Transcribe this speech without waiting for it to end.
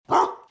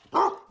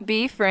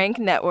Be Frank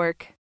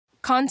Network.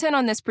 Content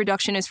on this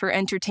production is for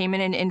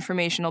entertainment and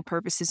informational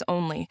purposes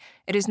only.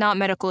 It is not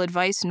medical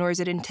advice, nor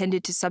is it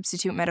intended to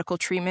substitute medical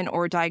treatment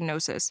or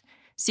diagnosis.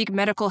 Seek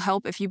medical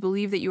help if you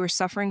believe that you are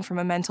suffering from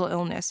a mental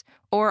illness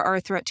or are a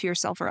threat to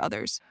yourself or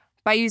others.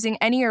 By using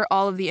any or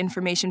all of the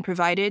information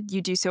provided,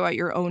 you do so at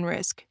your own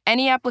risk.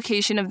 Any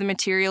application of the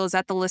material is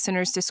at the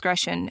listener's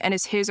discretion and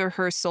is his or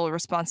her sole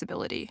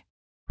responsibility.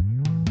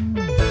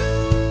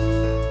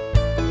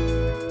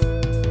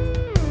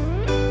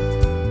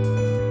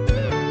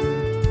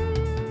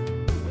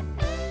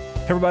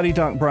 Hey everybody,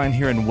 Doc Brian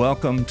here, and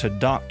welcome to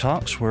Doc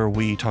Talks, where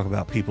we talk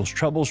about people's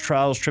troubles,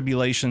 trials,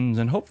 tribulations,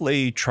 and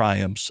hopefully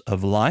triumphs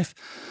of life.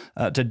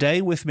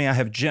 Today with me, I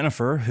have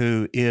Jennifer,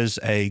 who is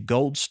a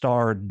Gold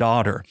Star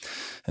daughter.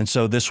 And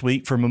so this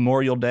week for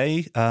Memorial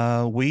Day,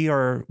 we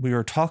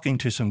are talking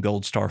to some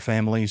Gold Star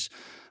families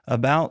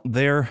about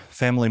their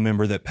family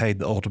member that paid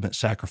the ultimate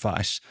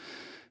sacrifice.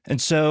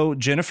 And so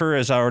Jennifer,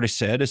 as I already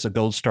said, is a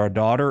Gold Star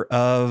daughter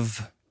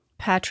of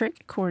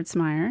Patrick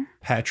Kordsmeyer.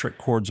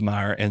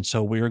 And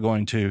so we are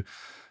going to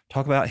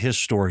talk about his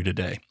story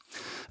today.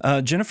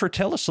 Jennifer,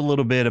 tell us a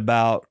little bit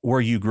about where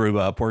you grew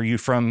up. Were you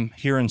from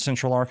here in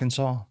Central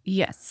Arkansas?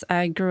 Yes,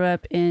 I grew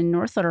up in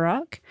North Little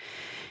Rock,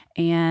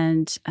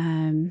 and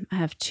I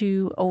have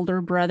two older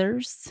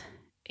brothers,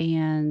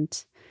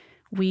 and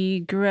we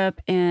grew up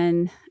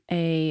in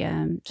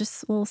a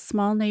just a little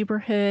small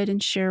neighborhood in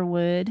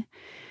Sherwood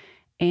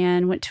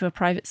and went to a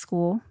private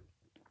school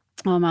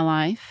all my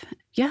life.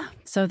 Yeah,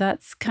 so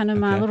that's kind of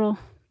my little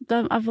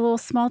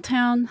small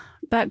town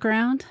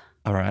background.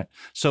 All right.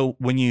 So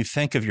when you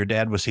think of your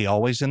dad, was he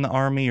always in the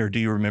Army, or do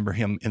you remember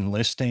him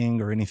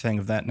enlisting or anything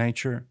of that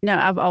nature? No,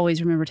 I've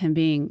always remembered him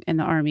being in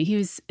the Army. He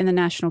was in the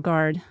National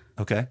Guard.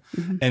 Okay.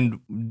 Mm-hmm.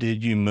 And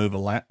did you move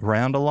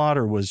around a lot,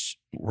 or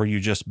were you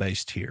just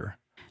based here?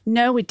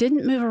 No, we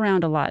didn't move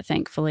around a lot,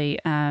 thankfully.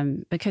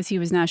 Because he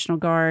was National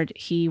Guard,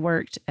 he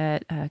worked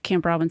at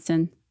Camp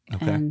Robinson,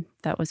 and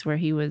that was where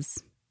he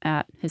was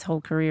at his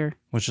whole career.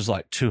 Which is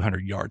like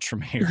 200 yards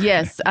from here.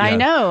 Yes, yeah, I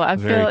know. I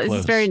feel close.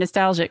 It's very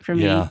nostalgic for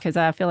me because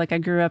I feel like I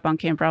grew up on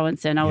Camp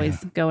Robinson, always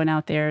going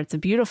out there. It's a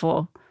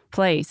beautiful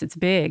place. It's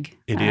big.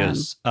 It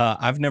is.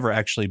 I've never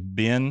actually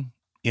been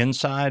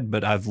inside,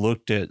 but I've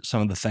looked at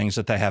some of the things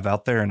that they have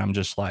out there, and I'm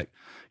just like,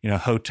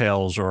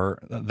 hotels, or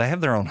they have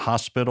their own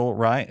hospital,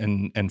 right?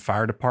 And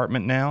fire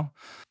department now.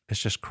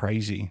 It's just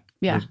crazy.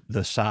 Yeah.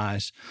 The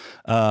size.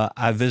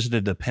 I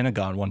visited the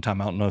Pentagon one time.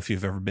 I don't know if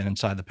you've ever been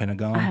inside the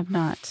Pentagon. I have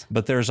not.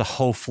 But there's a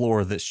whole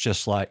floor that's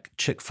just like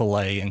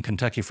Chick-fil-A and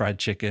Kentucky Fried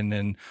Chicken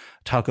and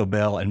Taco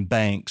Bell and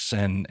banks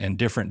and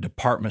different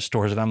department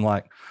stores. And I'm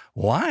like,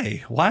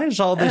 why? Why is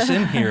all this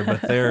in here?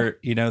 But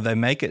they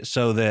make it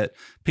so that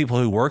people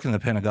who work in the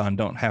Pentagon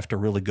don't have to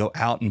really go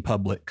out in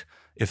public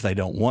if they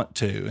don't want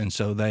to. And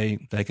so they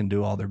can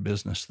do all their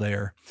business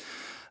there.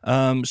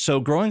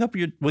 So growing up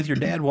with your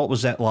dad, what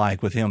was that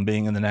like, with him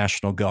being in the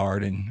National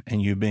Guard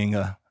and you being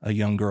a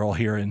young girl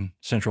here in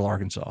Central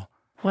Arkansas?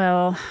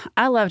 Well,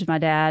 I loved my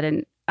dad,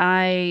 and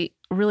I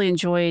really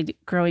enjoyed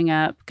growing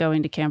up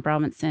going to Camp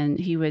Robinson.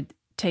 He would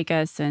take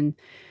us and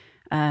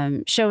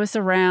show us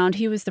around.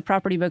 He was the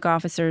property book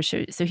officer,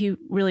 so he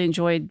really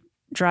enjoyed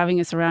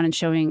driving us around and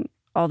showing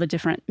all the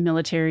different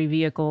military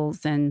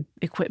vehicles and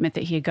equipment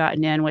that he had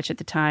gotten in, which at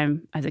the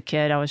time, as a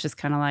kid, I was just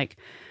kind of like,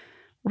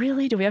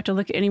 really? Do we have to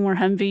look at any more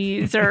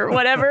Humvees or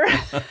whatever?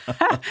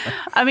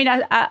 I mean,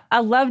 I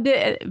loved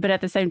it, but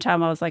at the same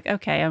time, I was like,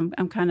 okay,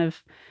 I'm kind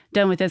of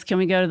done with this. Can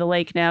we go to the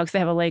lake now? Because they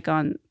have a lake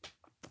on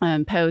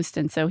post,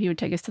 and so he would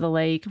take us to the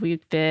lake. We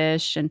would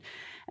fish, and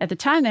at the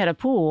time they had a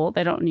pool.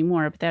 They don't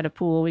anymore, but they had a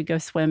pool. We'd go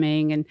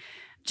swimming, and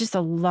just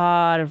a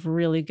lot of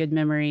really good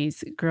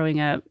memories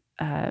growing up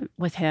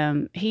with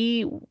him.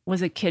 He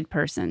was a kid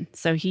person,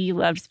 so he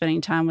loved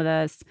spending time with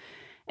us,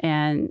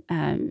 and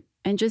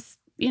just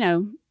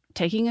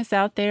taking us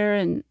out there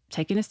and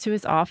taking us to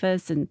his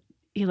office. And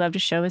he loved to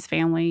show his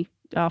family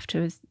off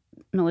to his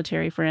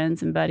military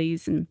friends and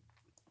buddies. And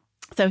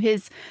so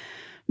his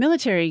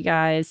military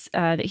guys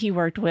that he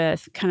worked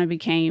with kind of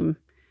became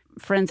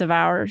friends of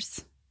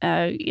ours.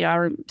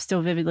 I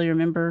still vividly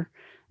remember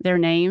their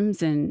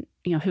names and,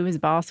 who his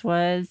boss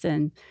was.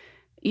 And,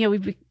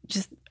 we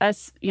just,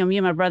 us, me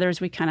and my brothers,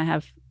 we kind of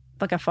have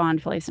like a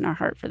fond place in our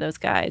heart for those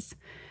guys.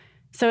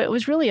 So it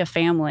was really a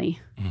family,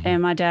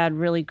 and my dad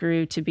really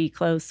grew to be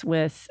close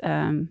with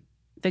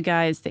the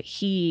guys that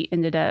he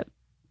ended up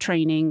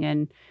training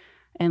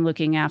and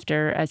looking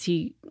after as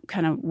he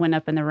kind of went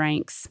up in the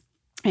ranks,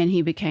 and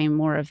he became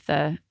more of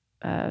the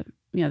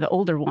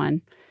older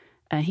one.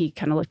 He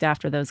kind of looked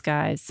after those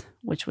guys,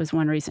 which was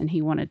one reason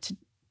he wanted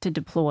to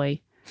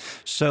deploy.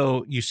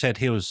 So you said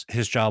his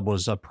job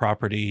was a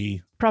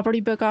property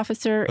book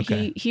officer.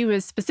 Okay. He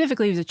was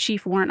a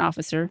chief warrant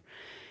officer.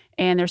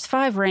 And there's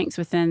 5 ranks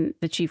within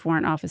the chief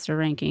warrant officer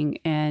ranking.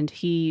 And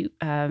he,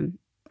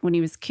 when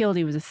he was killed,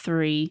 he was a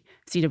 3,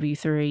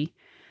 CW3.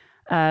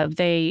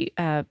 They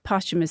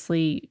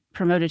posthumously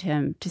promoted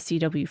him to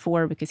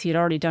CW4 because he had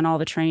already done all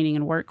the training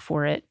and work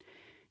for it.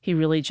 He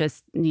really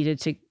just needed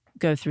to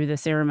go through the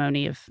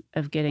ceremony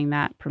of getting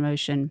that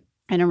promotion.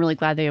 And I'm really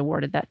glad they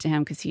awarded that to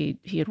him because he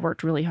had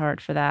worked really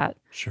hard for that.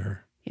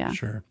 Sure. Yeah.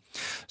 Sure.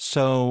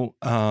 So,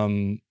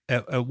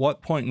 at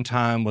what point in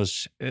time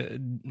was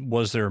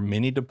there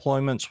many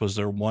deployments? Was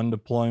there one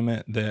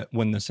deployment that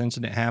when this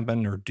incident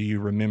happened, or do you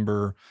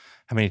remember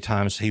how many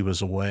times he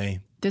was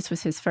away? This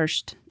was his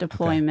first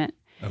deployment.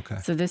 Okay.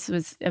 So this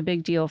was a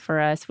big deal for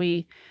us.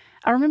 I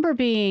remember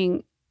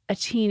being a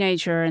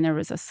teenager, and there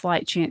was a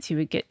slight chance he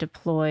would get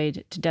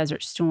deployed to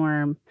Desert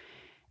Storm,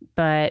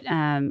 but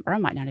or I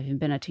might not have even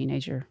been a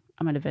teenager.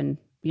 I might have been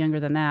younger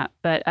than that,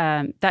 but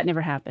that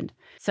never happened.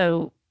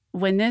 So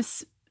when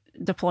this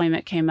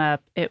deployment came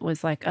up, it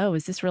was like, oh,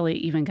 is this really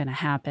even going to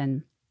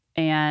happen?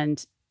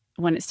 And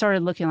when it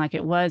started looking like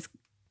it was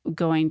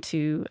going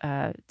to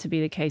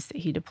be the case that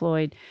he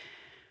deployed,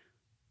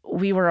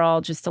 we were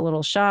all just a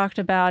little shocked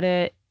about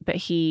it. But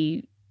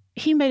he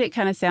made it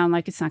kind of sound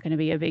like it's not going to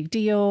be a big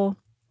deal.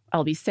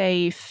 I'll be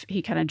safe.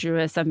 He kind of drew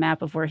us a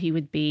map of where he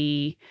would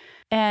be.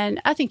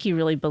 And I think he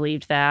really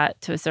believed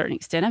that to a certain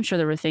extent. I'm sure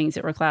there were things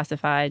that were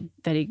classified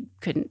that he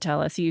couldn't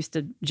tell us. He used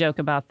to joke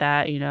about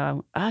that,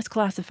 "Oh, it's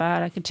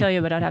classified. I could tell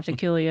you, but I'd have to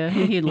kill you."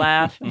 And he'd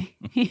laugh.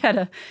 He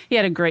had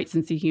a great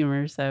sense of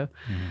humor. So,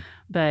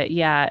 But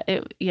yeah,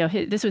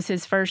 this was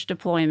his first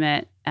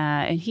deployment,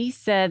 and he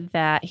said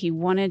that he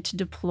wanted to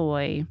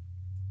deploy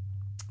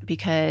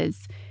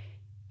because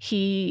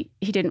he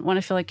didn't want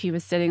to feel like he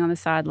was sitting on the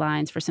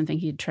sidelines for something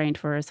he had trained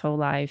for his whole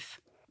life.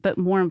 But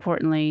more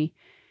importantly,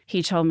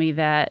 he told me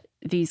that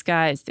these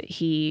guys that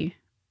he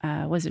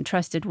was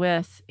entrusted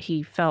with,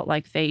 he felt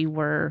like they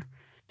were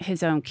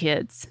his own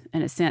kids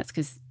in a sense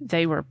because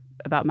they were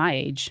about my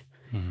age.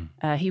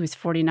 He was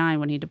 49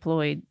 when he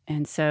deployed.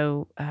 And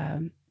so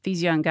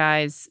these young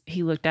guys,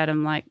 he looked at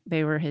them like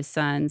they were his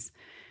sons.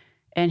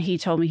 And he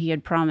told me he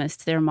had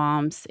promised their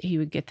moms that he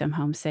would get them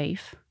home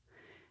safe.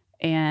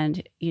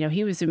 And,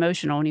 he was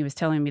emotional when he was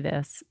telling me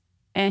this.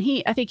 And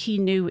I think he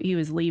knew he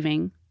was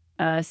leaving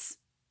us,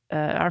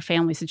 our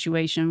family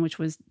situation, which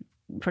was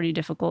pretty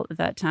difficult at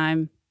that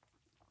time.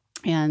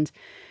 And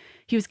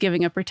he was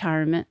giving up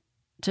retirement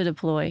to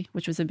deploy,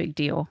 which was a big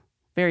deal,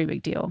 very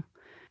big deal.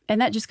 And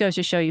that just goes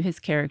to show you his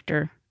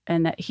character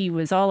and that he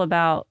was all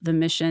about the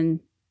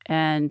mission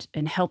and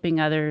helping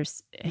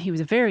others. He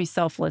was a very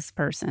selfless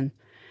person.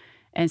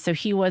 And so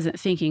he wasn't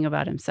thinking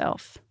about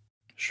himself.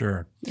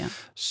 Sure. Yeah.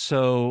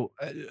 So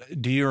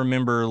do you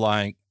remember,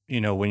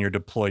 when you're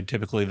deployed,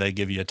 typically they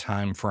give you a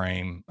time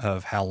frame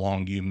of how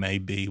long you may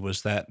be.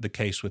 Was that the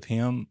case with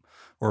him,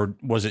 or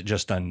was it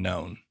just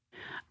unknown?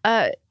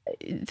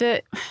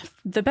 The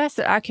best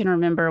that I can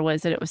remember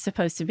was that it was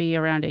supposed to be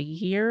around a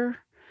year.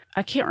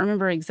 I can't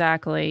remember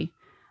exactly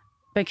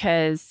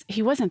because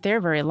he wasn't there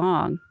very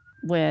long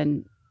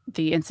when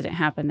the incident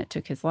happened that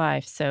took his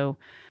life. So,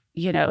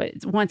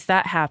 once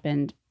that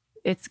happened,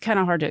 it's kind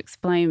of hard to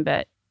explain,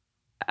 but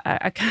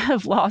I kind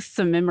of lost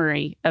some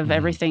memory of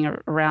everything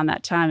around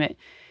that time.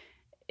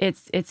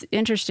 It's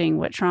interesting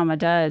what trauma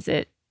does.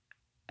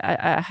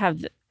 I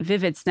have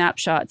vivid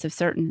snapshots of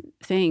certain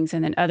things,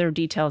 and then other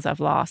details I've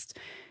lost.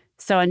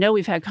 So I know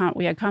we had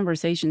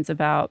conversations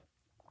about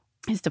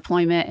his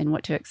deployment and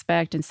what to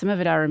expect, and some of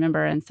it I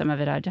remember, and some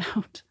of it I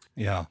don't.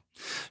 Yeah.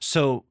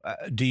 So,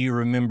 do you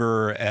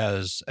remember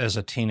as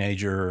a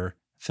teenager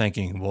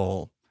thinking,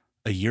 "Well,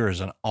 a year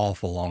is an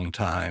awful long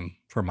time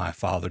for my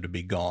father to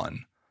be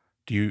gone"?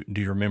 Do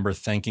you remember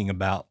thinking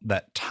about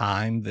that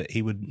time that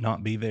he would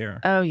not be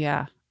there? Oh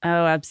yeah.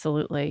 Oh,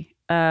 absolutely.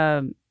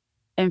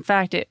 In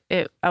fact,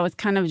 I was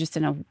kind of just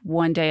in a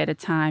one day at a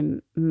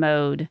time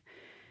mode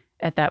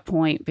at that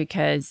point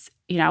because,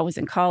 I was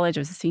in college.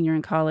 I was a senior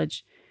in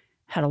college,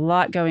 had a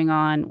lot going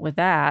on with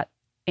that.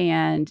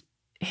 And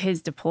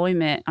his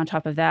deployment on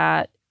top of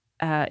that,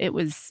 it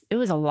was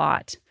a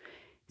lot.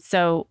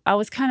 So I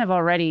was kind of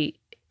already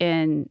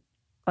in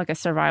like a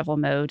survival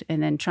mode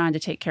and then trying to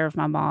take care of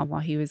my mom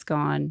while he was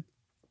gone.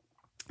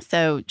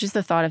 So just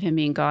the thought of him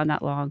being gone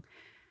that long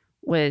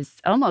was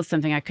almost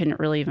something I couldn't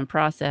really even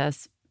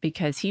process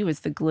because he was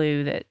the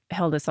glue that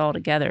held us all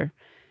together.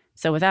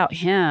 So without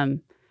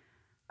him,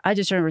 I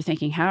just remember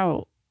thinking,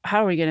 how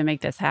are we going to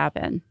make this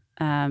happen?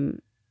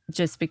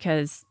 Just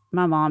because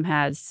my mom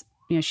has,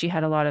 she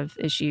had a lot of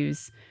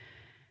issues,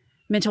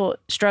 mental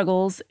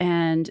struggles,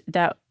 and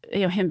that,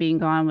 him being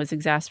gone was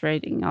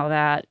exacerbating all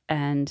that.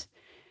 And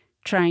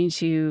trying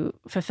to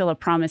fulfill a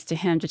promise to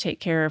him to take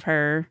care of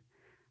her.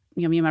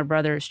 Me and my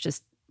brothers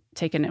just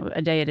taking it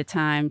a day at a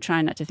time,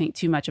 trying not to think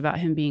too much about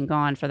him being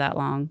gone for that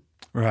long.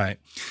 Right.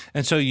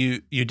 And so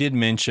you did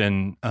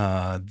mention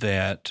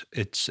that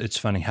it's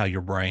funny how your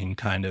brain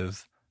kind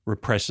of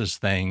represses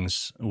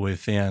things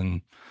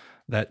within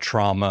that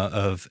trauma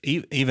of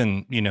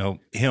even,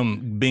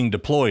 him being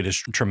deployed is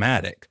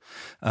traumatic.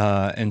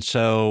 And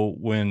so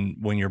when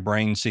your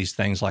brain sees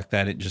things like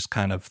that, it just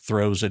kind of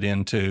throws it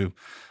into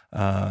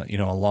a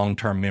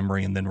long-term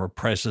memory and then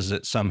represses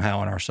it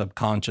somehow in our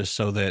subconscious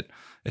so that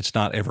it's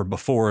not ever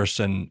before us.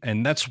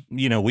 And that's,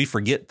 we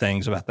forget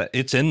things about that.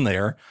 It's in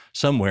there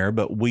somewhere,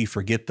 but we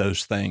forget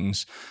those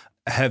things.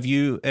 Have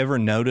you ever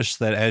noticed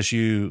that as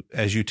you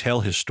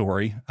tell his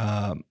story,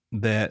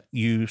 that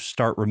you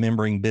start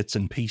remembering bits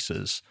and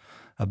pieces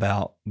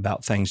about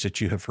things that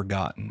you have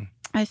forgotten?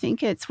 I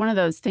think it's one of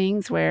those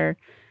things where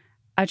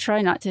I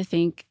try not to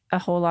think a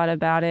whole lot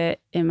about it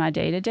in my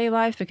day-to-day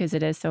life because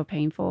it is so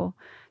painful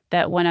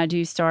that when I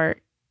do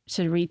start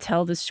to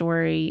retell the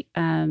story,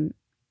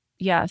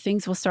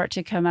 things will start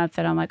to come up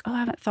that I'm like, oh, I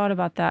haven't thought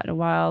about that in a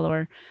while,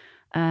 or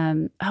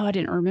oh, I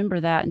didn't remember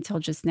that until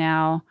just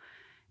now.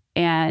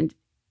 And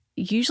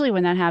usually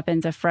when that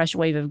happens, a fresh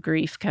wave of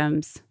grief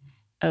comes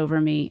over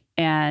me,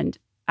 and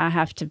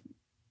I've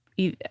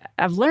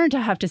learned to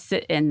have to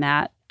sit in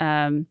that,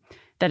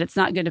 that it's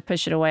not good to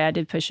push it away. I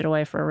did push it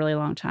away for a really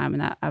long time,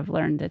 and I've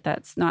learned that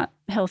that's not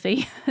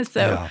healthy.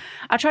 So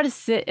I try to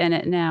sit in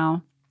it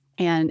now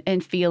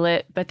and feel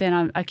it, but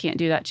then I can't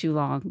do that too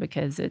long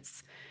because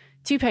it's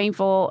too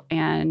painful,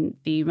 and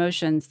the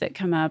emotions that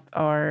come up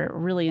are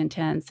really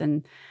intense.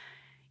 And,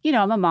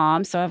 I'm a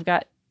mom, so I've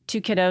got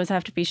 2 kiddos I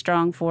have to be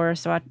strong for.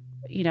 So I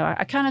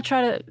kind of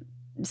try to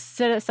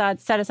set aside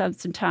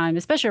some time,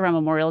 especially around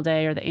Memorial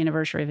Day or the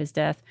anniversary of his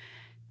death,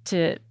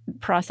 to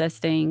process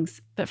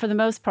things. But for the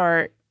most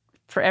part,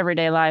 for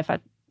everyday life, I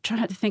try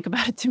not to think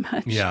about it too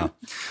much. Yeah.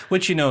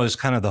 Which, is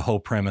kind of the whole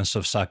premise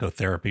of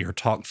psychotherapy or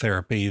talk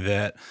therapy,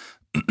 that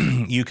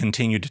you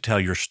continue to tell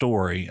your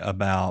story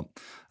about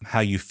how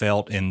you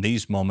felt in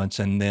these moments,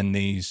 and then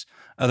these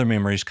other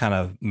memories kind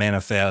of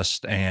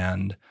manifest,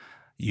 and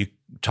you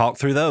talk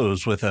through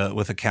those with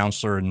a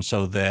counselor, and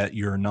so that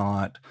you're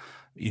not,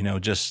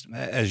 just,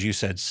 as you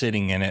said,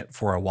 sitting in it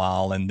for a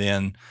while. And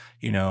then,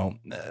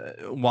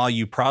 while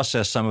you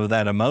process some of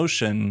that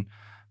emotion,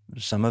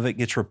 some of it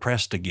gets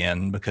repressed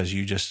again because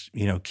you just,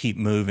 keep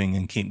moving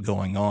and keep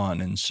going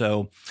on. And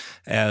so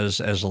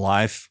as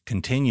life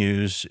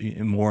continues,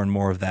 more and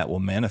more of that will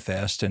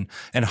manifest. And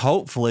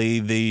hopefully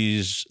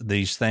these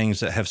things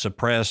that have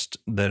suppressed,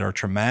 that are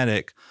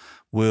traumatic,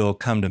 will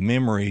come to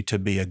memory to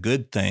be a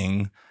good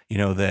thing,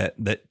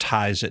 that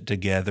ties it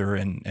together,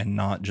 and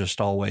not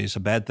just always a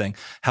bad thing.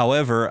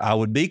 However, I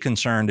would be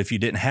concerned if you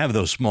didn't have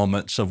those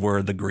moments of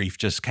where the grief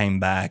just came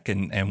back,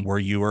 and where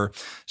you were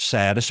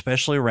sad,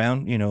 especially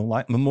around,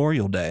 like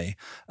Memorial Day,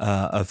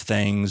 of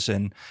things.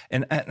 And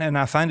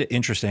I find it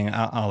interesting.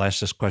 I'll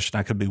ask this question.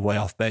 I could be way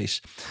off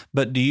base,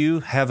 but do you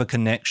have a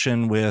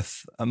connection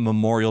with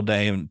Memorial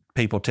Day? And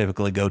people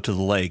typically go to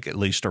the lake, at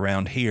least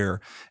around here,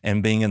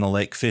 and being in the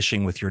lake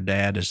fishing with your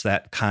dad, is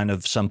that kind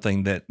of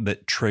something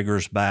that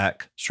triggers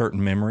back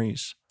certain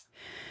memories?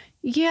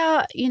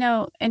 Yeah,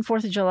 and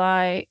 4th of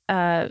July,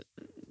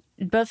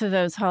 both of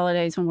those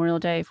holidays, Memorial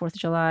Day, 4th of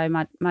July,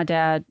 my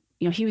dad,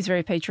 he was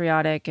very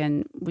patriotic,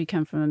 and we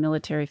come from a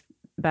military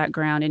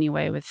background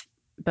anyway, with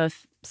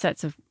both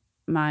sets of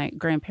my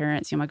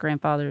grandparents. My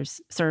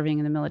grandfather's serving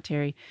in the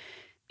military.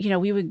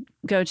 We would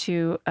go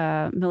to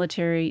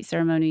military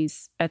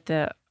ceremonies at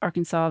the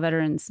Arkansas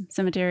Veterans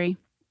Cemetery.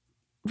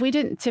 We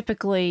didn't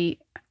typically,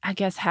 I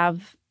guess,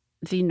 have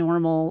the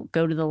normal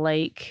go to the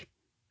lake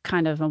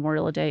kind of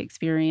Memorial Day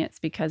experience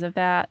because of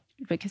that,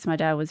 because my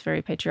dad was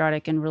very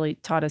patriotic and really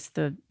taught us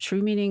the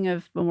true meaning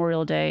of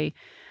Memorial Day.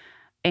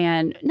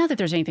 And not that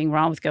there's anything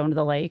wrong with going to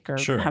the lake or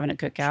having a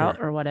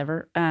cookout or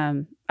whatever.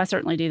 I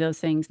certainly do those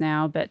things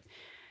now, but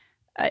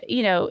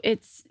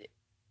it's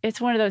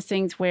one of those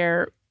things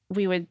where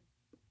we would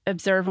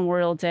observe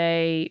Memorial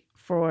Day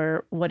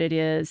for what it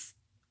is.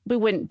 We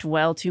wouldn't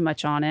dwell too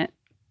much on it.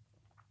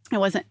 It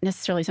wasn't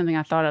necessarily something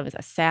I thought of as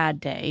a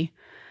sad day,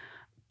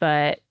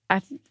 but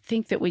I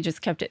think that we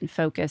just kept it in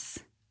focus.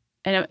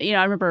 And,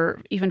 I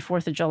remember even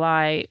 4th of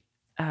July,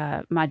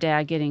 my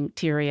dad getting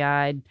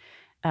teary-eyed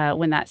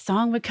when that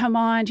song would come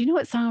on. Do you know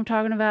what song I'm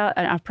talking about?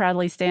 I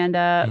Proudly Stand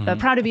Up. Mm-hmm.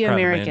 Proud to be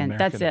American.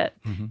 That's it.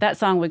 Mm-hmm. That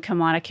song would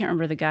come on. I can't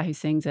remember the guy who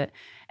sings it.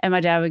 And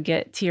my dad would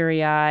get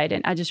teary-eyed.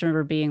 And I just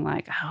remember being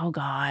like, oh,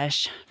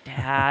 gosh,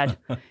 Dad,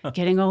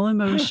 getting all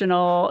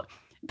emotional.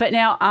 But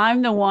now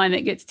I'm the one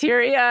that gets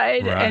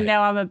teary-eyed. Right. And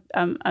now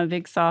I'm a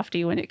big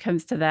softie when it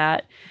comes to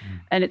that. Mm.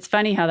 And it's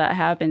funny how that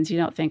happens. You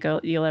don't think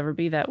you'll ever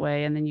be that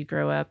way. And then you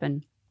grow up,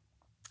 and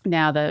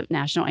now the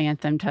national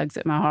anthem tugs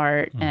at my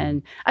heart,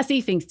 and I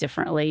see things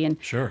differently. And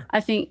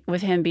I think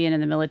with him being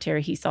in the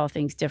military, he saw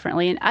things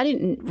differently. And I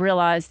didn't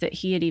realize that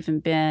he had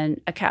even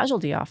been a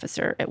casualty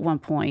officer at one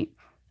point.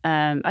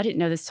 I didn't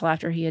know this till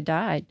after he had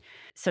died.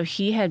 So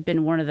he had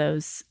been one of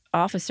those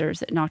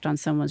officers that knocked on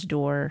someone's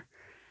door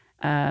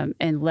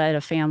and led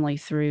a family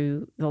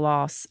through the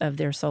loss of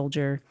their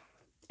soldier.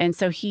 And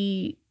so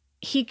he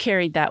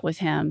carried that with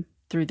him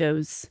through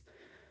those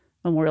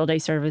Memorial Day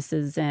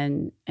services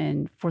and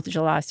 4th of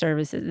July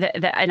services.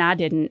 And I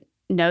didn't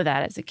know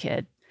that as a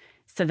kid.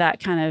 So that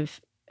kind of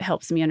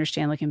helps me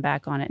understand, looking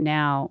back on it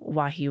now,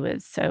 why he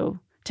was so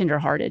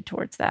tenderhearted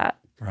towards that.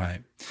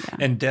 Right. Yeah.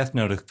 And death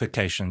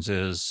notifications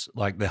is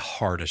like the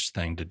hardest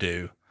thing to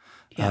do.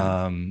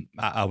 Yeah.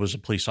 I was a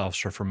police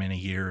officer for many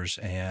years,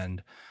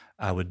 and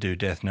I would do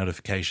death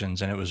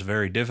notifications, and it was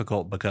very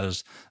difficult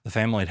because the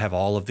family would have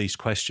all of these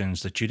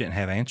questions that you didn't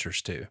have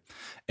answers to.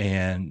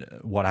 And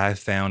what I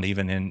found,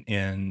 even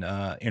in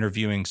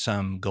interviewing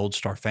some Gold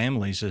Star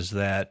families, is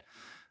that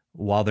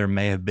while there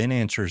may have been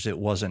answers, it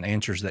wasn't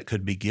answers that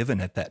could be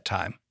given at that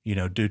time,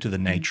 due to the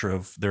nature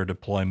of their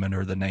deployment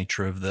or the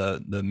nature of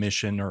the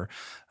mission or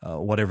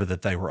whatever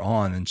that they were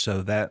on. And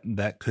so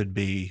that could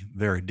be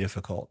very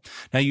difficult.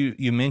 Now,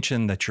 you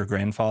mentioned that your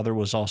grandfather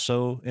was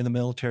also in the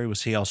military.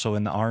 Was he also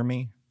in the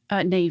Army?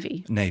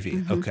 Navy.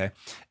 Navy. Okay.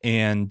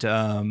 And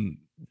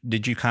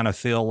did you kind of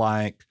feel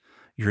like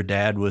your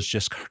dad was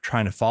just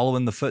trying to follow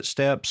in the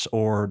footsteps,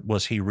 or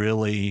was he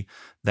really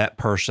that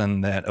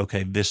person that,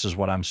 okay, this is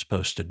what I'm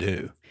supposed to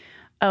do?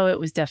 Oh, it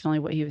was definitely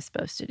what he was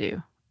supposed to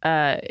do.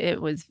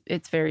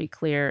 It's very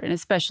clear. And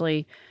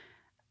especially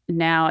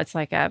now, it's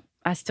like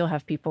I still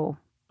have people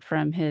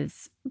from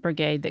his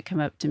brigade that come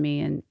up to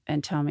me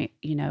and tell me,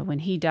 when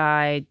he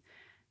died,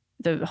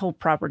 the whole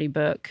property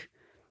book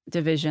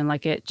division,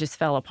 like, it just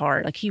fell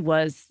apart. Like, he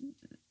was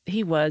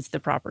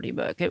the property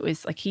book. It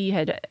was like he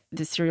had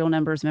the serial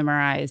numbers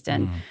memorized,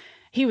 and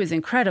he was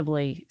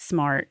incredibly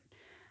smart,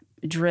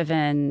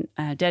 driven,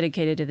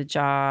 dedicated to the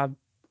job.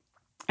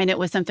 And it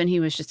was something he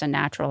was just a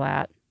natural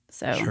at.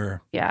 So,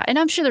 sure. Yeah. And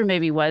I'm sure there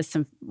maybe was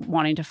some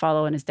wanting to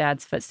follow in his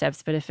dad's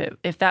footsteps, but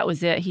if that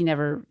was it, he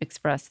never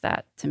expressed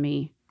that to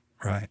me.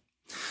 Right.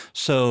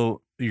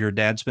 So your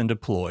dad's been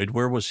deployed.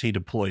 Where was he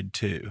deployed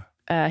to?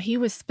 He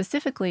was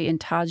specifically in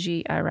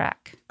Taji,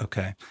 Iraq.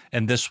 Okay.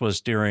 And this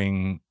was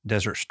during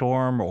Desert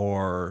Storm,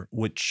 or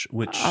which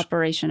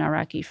Operation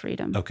Iraqi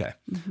Freedom. Okay.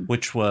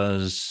 Which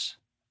was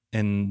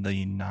in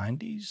the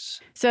 90s?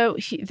 So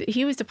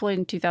he was deployed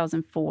in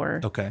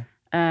 2004. Okay.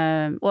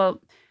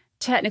 Well,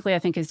 technically, I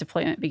think his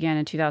deployment began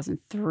in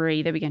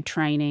 2003. They began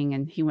training,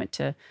 and he went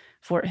to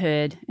Fort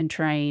Hood and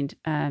trained.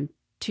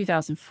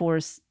 2004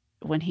 is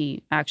when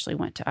he actually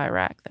went to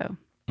Iraq, though.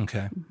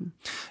 Okay.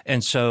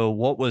 And so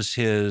what was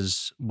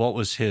his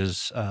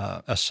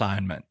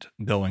assignment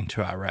going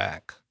to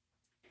Iraq?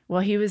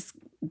 Well, he was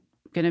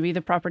going to be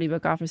the property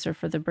book officer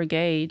for the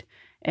brigade,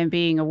 and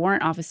being a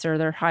warrant officer,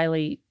 they're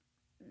highly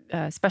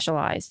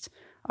specialized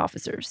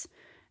officers.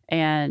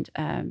 And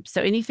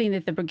so anything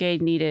that the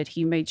brigade needed,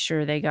 he made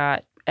sure they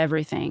got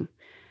everything.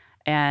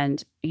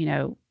 And,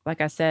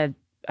 like I said,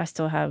 I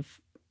still have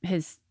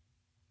his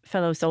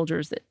fellow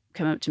soldiers that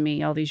come up to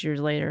me all these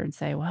years later and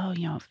say, well,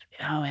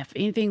 if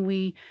anything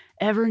we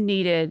ever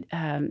needed,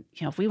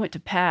 if we went to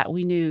Pat,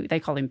 we knew, they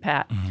called him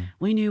Pat,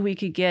 we knew we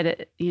could get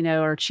it,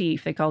 our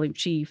chief, they called him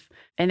Chief,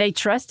 and they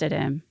trusted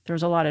him. There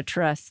was a lot of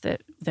trust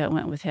that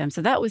went with him.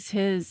 So that was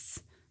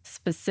his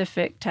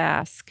specific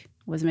task,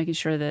 was making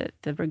sure that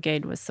the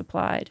brigade was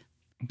supplied.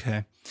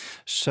 Okay.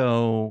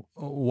 So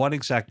what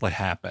exactly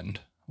happened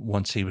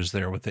once he was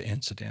there with the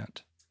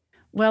incident?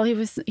 Well,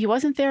 he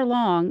wasn't there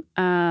long.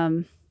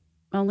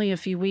 Only a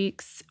few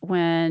weeks,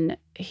 when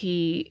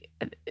the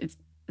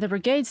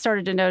brigade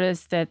started to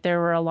notice that there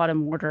were a lot of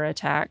mortar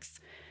attacks.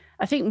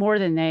 I think more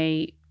than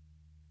they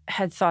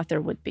had thought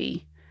there would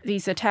be.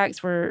 These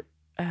attacks were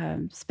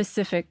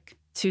specific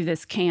to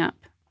this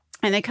camp,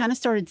 and they kind of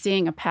started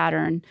seeing a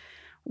pattern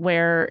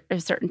where at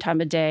a certain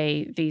time of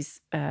day, these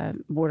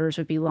mortars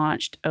would be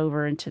launched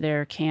over into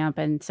their camp.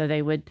 And so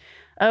they would,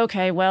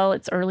 okay, well,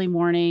 it's early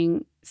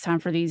morning, it's time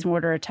for these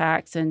mortar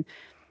attacks. And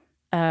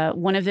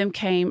one of them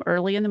came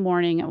early in the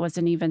morning. It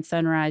wasn't even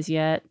sunrise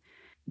yet.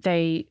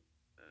 They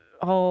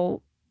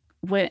all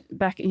went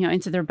back,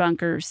 into their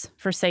bunkers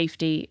for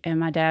safety.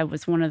 And my dad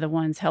was one of the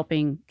ones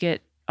helping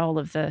get all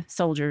of the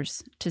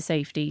soldiers to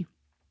safety,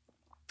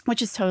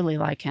 which is totally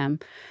like him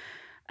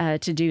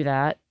to do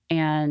that.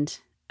 And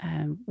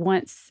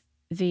once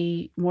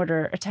the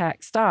mortar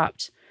attack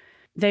stopped,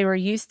 they were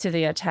used to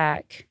the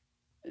attack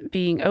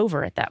being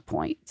over at that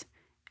point.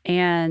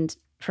 And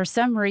for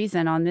some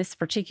reason, on this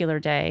particular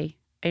day,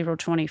 April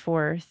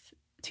 24th,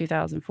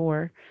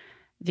 2004,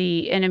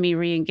 the enemy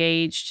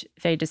reengaged.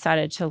 They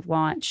decided to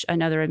launch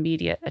another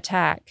immediate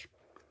attack.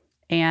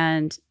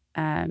 And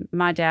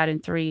my dad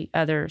and 3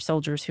 other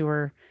soldiers who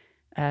were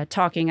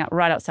talking out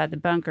right outside the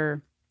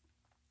bunker,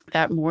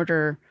 that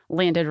mortar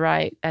landed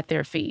right at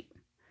their feet.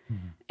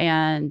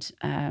 And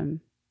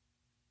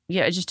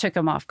it just took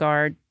them off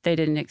guard. They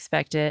didn't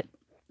expect it.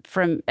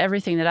 From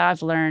everything that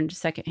I've learned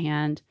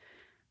secondhand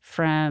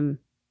from,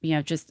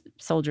 just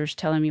soldiers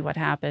telling me what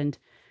happened,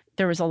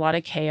 there was a lot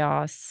of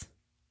chaos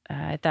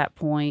at that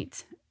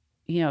point.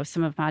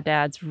 Some of my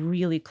dad's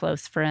really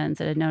close friends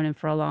that had known him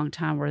for a long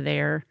time were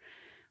there,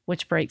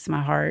 which breaks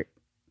my heart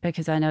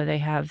because I know they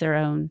have their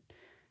own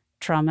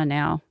trauma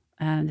now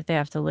that they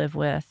have to live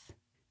with.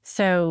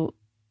 So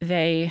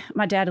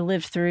my dad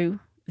lived through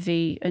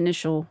the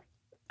initial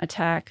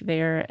attack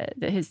there.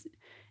 His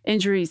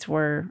injuries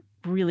were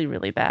really,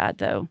 really bad,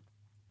 though.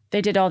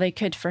 They did all they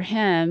could for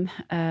him.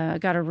 I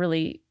got a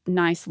really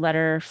nice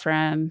letter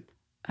from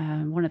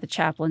one of the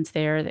chaplains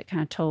there that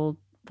kind of told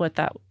what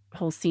that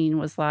whole scene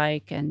was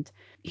like. And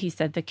he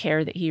said the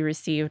care that he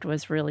received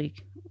was really,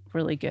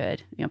 really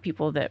good.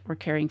 People that were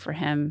caring for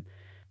him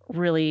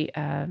really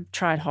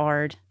tried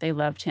hard. They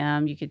loved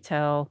him. You could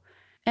tell.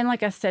 And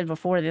like I said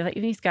before,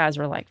 these guys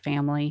were like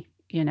family,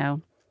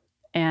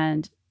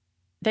 and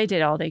they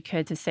did all they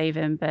could to save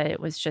him, but it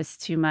was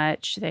just too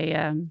much. They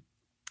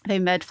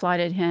med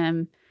flighted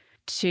him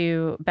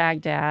to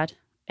Baghdad,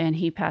 and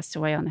he passed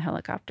away on the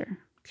helicopter.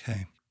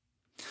 Okay.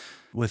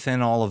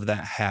 Within all of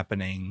that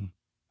happening,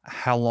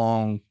 how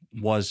long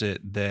was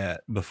it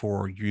that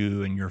before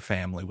you and your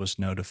family was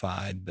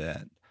notified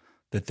that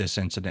this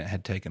incident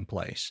had taken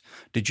place?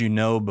 Did you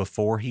know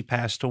before he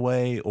passed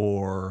away,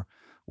 or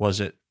was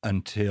it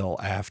until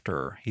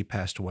after he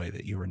passed away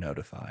that you were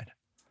notified?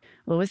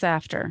 Well, it was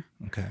after.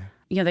 Okay.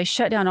 They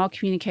shut down all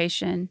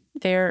communication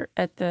there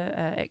at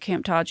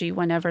Camp Taji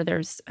whenever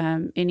there's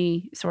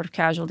any sort of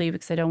casualty,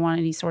 because they don't want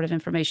any sort of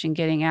information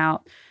getting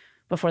out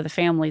before the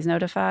family's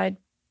notified.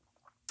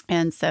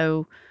 And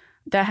so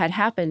that had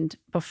happened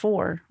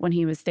before when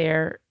he was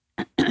there,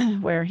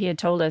 where he had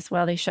told us,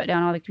 well, they shut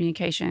down all the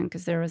communication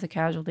because there was a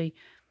casualty.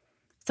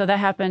 So that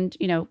happened,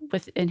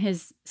 within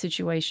his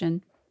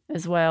situation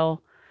as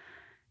well.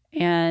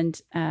 And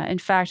in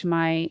fact,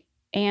 my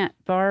Aunt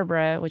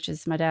Barbara, which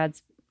is my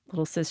dad's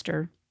little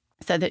sister,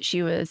 said that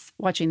she was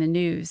watching the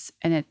news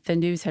and that the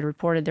news had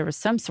reported there was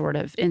some sort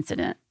of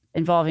incident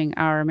involving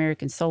our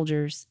American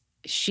soldiers.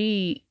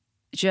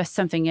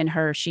 Something in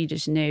her, she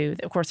just knew.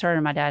 Of course, her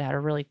and my dad had a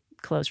really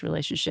close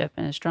relationship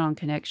and a strong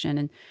connection.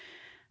 And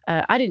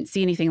I didn't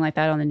see anything like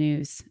that on the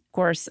news. Of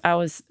course, I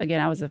was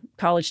a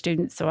college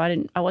student, so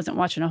I wasn't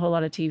watching a whole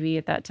lot of TV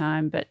at that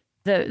time. But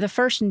the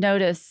first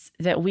notice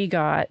that we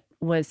got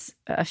was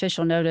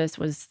official notice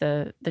was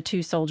the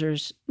two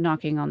soldiers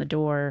knocking on the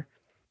door.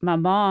 My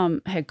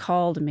mom had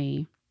called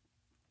me,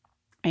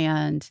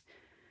 and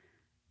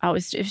it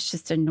was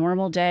just a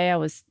normal day.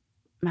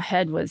 My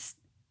head was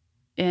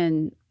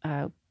in,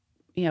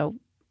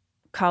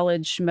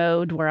 college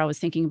mode where I was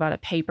thinking about a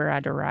paper I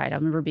had to write. I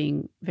remember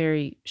being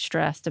very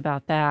stressed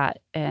about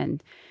that.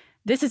 And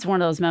this is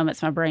one of those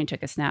moments my brain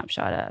took a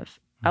snapshot of.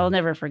 I will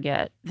never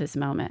forget this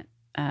moment.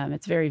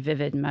 It's very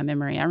vivid in my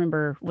memory. I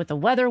remember what the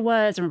weather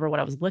was. I remember what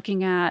I was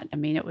looking at. I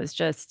mean, it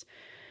was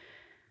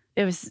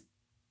a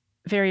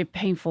very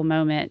painful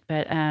moment.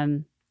 But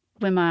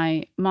when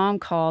my mom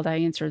called, I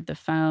answered the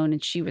phone,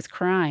 and she was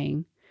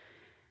crying.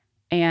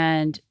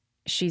 And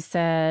she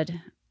said,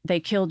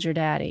 "They killed your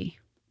daddy."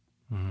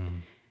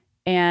 Mm.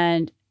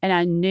 And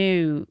I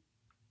knew,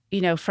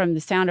 from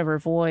the sound of her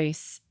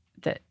voice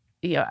that,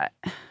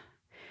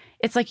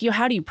 it's like,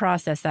 how do you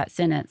process that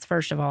sentence,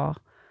 first of all?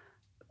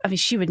 I mean,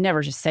 she would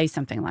never just say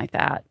something like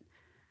that.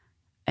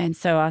 And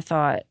so I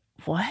thought,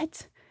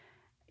 what?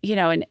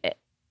 And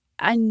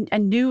I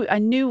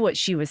knew what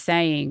she was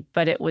saying,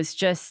 but it was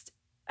just,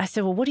 I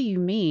said, well, what do you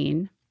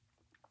mean?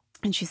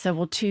 And she said,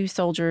 well, two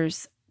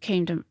soldiers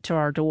came to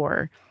our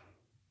door.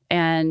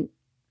 And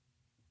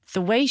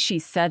the way she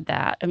said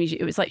that, I mean,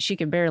 it was like she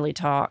could barely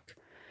talk.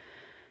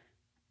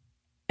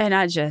 And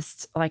I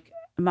just,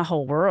 my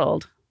whole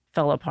world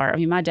fell apart. I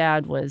mean, my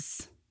dad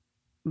was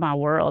my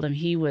world. I mean,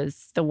 he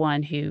was the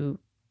one who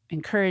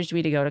encouraged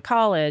me to go to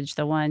college,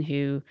 the one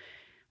who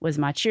was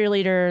my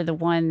cheerleader, the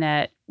one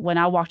that when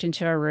I walked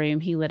into a room,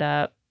 he lit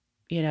up.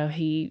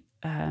 He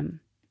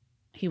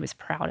was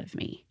proud of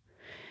me.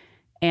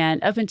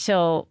 And up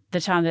until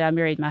the time that I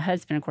married my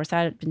husband, of course,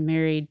 I had been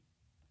married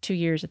 2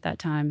 years at that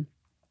time.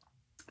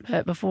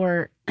 But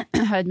before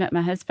I had met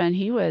my husband,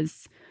 he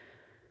was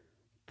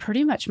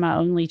pretty much my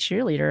only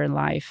cheerleader in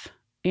life.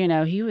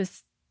 He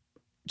was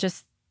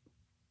just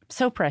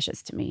so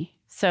precious to me.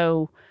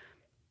 So,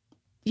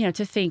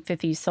 to think that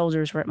these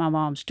soldiers were at my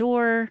mom's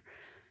door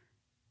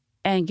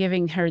and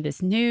giving her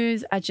this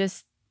news, I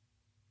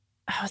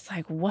was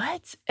like,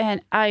 what?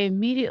 And I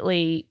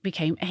immediately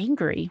became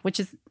angry,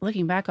 which is,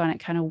 looking back on it,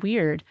 kind of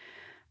weird.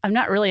 I'm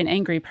not really an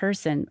angry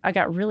person. I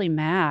got really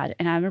mad.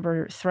 And I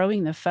remember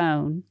throwing the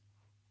phone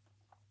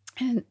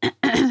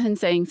and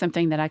saying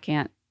something that I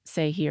can't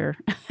say here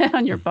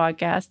on your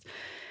podcast.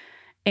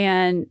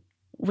 And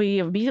we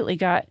immediately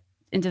got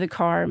into the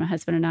car, my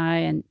husband and I,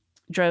 and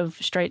drove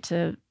straight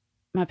to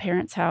my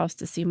parents' house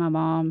to see my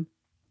mom.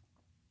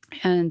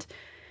 And,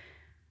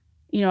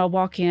 I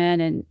walk in,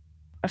 and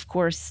of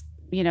course,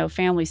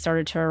 family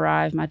started to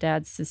arrive. My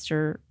dad's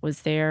sister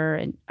was there,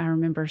 and I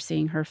remember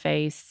seeing her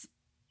face.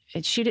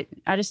 And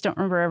I just don't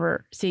remember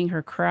ever seeing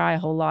her cry a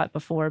whole lot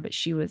before, but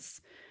she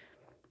was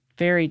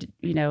very,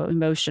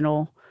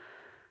 emotional.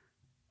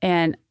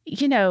 And,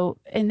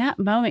 in that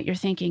moment, you're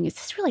thinking, is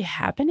this really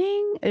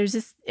happening?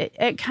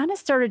 It kind of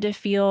started to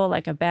feel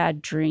like a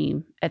bad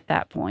dream at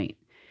that point.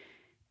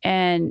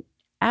 And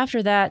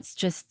after that's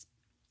just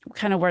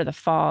kind of where the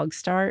fog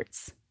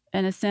starts,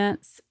 in a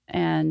sense,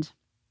 and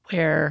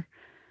where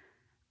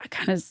I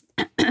kind of,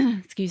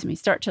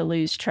 start to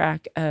lose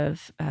track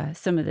of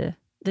some of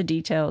the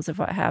details of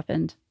what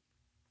happened.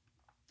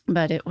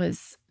 But it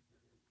was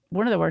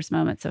one of the worst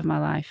moments of my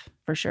life,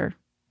 for sure.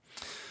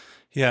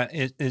 Yeah,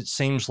 it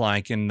seems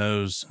like in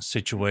those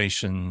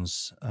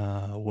situations,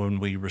 when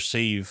we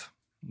receive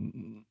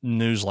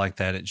news like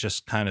that, it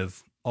just kind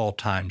of all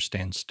time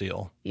stands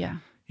still. Yeah.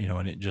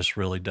 and it just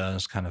really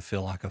does kind of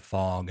feel like a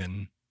fog.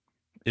 And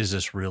is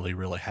this really,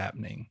 really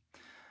happening?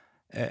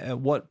 At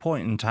what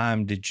point in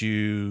time did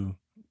you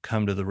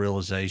come to the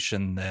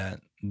realization that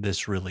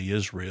this really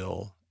is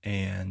real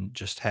and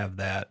just have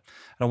that?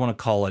 I don't want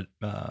to call it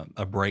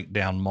a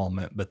breakdown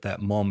moment, but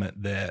that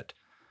moment that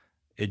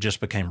it just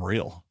became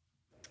real.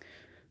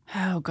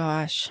 Oh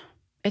gosh.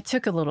 It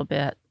took a little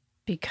bit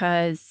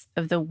because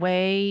of the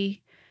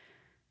way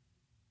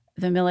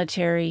the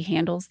military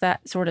handles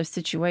that sort of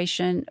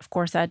situation. Of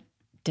course, I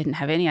didn't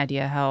have any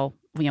idea how,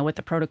 what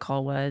the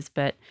protocol was,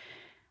 but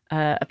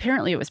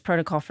apparently it was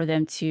protocol for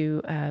them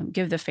to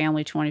give the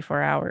family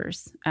 24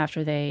 hours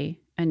after they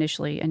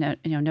initially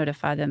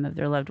notify them of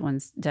their loved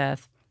one's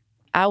death.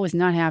 I was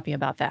not happy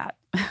about that.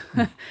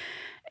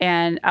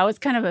 And I was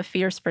kind of a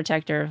fierce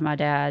protector of my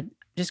dad.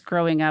 Just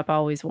growing up, I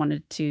always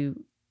wanted to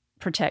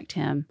protect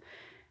him.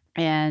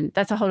 And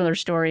that's a whole other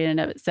story in and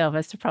of itself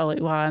as to probably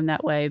why I'm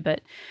that way.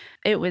 But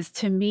it was,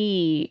 to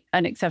me,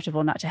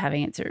 unacceptable not to have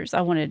answers.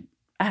 I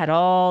had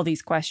all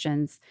these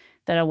questions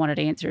that I wanted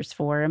answers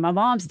for. And my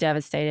mom's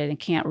devastated and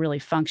can't really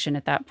function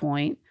at that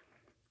point.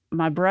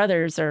 My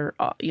brothers are,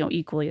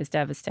 equally as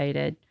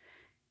devastated.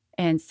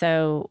 And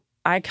so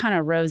I kind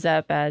of rose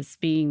up as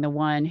being the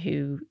one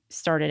who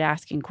started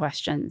asking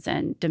questions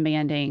and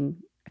demanding.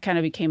 I kind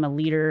of became a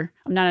leader.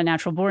 I'm not a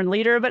natural born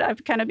leader, but I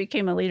kind of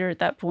became a leader at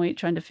that point,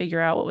 trying to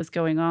figure out what was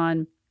going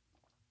on.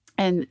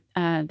 And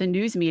the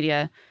news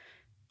media,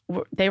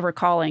 they were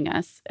calling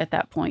us at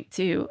that point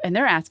too. And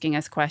they're asking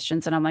us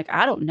questions. And I'm like,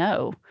 I don't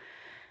know.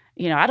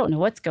 I don't know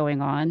what's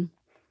going on.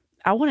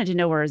 I wanted to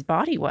know where his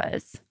body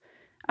was.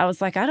 I was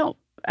like,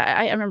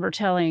 I remember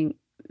telling,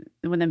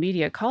 when the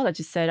media called, I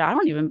just said, I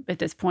don't even at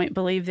this point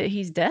believe that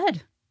he's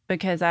dead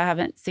because I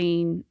haven't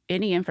seen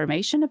any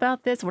information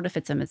about this. What if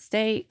it's a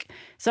mistake?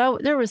 So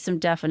there was some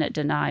definite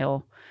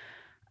denial.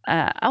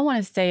 I want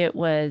to say it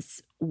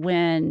wasn't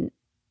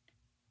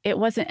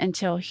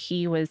until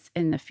he was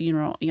in the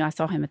funeral, I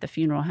saw him at the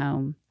funeral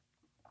home,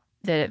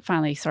 that it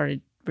finally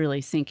started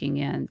really sinking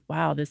in.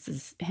 Wow, this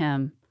is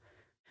him.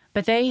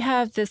 But they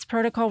have this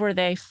protocol where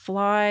they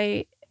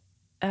fly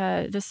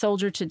the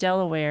soldier to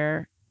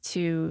Delaware,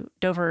 to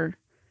Dover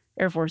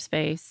Air Force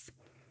Base,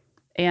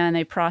 and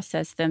they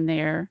process them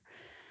there.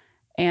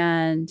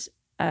 And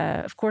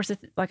of course,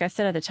 like I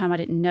said at the time, I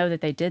didn't know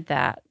that they did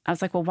that. I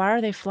was like, well, why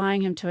are they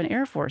flying him to an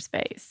Air Force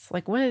base?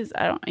 Like, I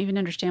don't even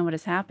understand what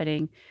is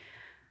happening.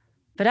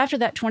 But after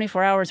that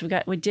 24 hours,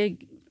 we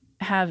did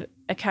have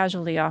a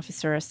casualty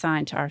officer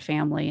assigned to our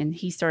family, and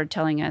he started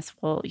telling us,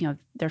 well,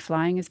 they're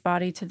flying his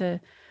body to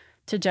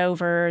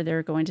Dover.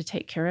 They're going to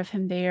take care of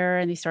him there.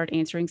 And they started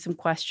answering some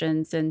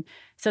questions. And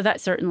so that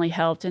certainly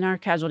helped. And our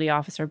casualty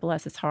officer,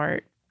 bless his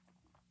heart,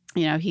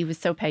 he was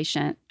so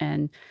patient.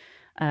 And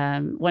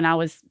when I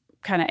was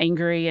kind of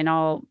angry and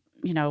all,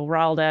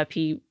 riled up,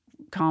 he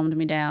calmed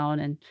me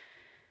down.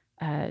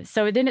 And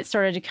so then it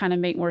started to kind of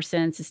make more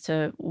sense as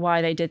to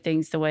why they did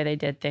things the way they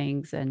did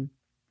things. And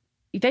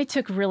they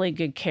took really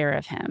good care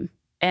of him.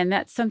 And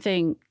that's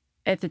something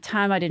at the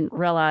time I didn't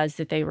realize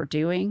that they were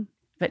doing.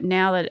 But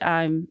now that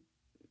I'm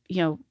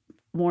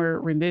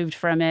more removed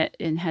from it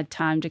and had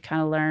time to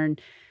kind of learn.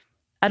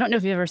 I don't know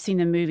if you've ever seen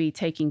the movie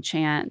Taking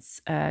Chance.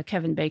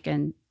 Kevin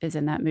Bacon is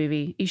in that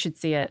movie. You should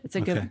see it. It's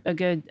a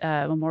good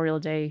Memorial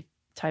Day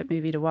type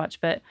movie to watch.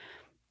 But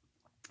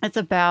it's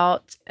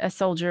about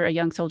a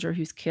young soldier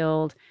who's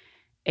killed,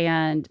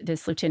 and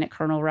this lieutenant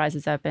colonel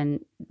rises up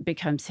and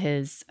becomes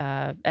his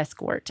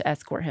escort to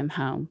escort him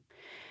home.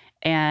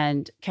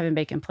 And Kevin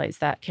Bacon plays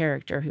that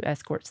character who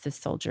escorts this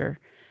soldier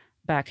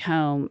back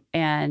home,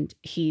 and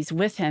he's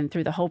with him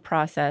through the whole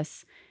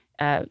process.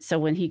 So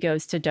when he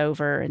goes to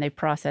Dover and they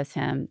process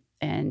him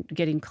and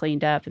get him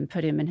cleaned up and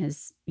put him in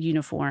his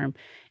uniform,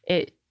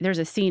 there's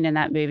a scene in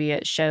that movie.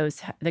 It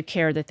shows the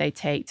care that they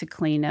take to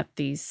clean up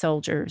these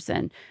soldiers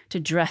and to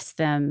dress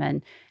them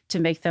and to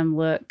make them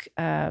look,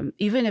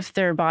 even if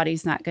their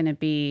body's not going to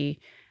be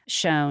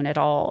shown at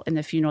all in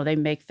the funeral, they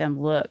make them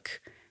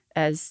look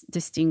as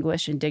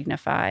distinguished and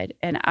dignified.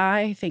 And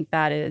I think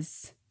that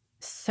is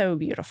so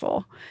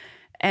beautiful.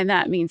 And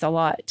that means a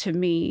lot to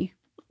me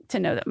to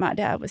know that my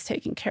dad was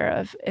taken care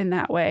of in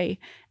that way.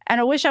 And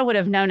I wish I would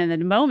have known in the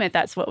moment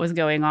that's what was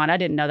going on. I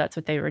didn't know that's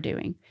what they were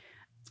doing.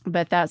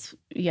 But that's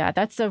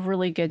a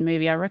really good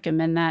movie. I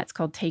recommend that. It's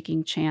called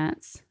Taking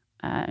Chance.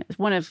 I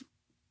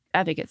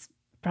think it's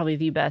probably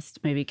the best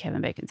movie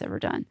Kevin Bacon's ever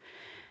done.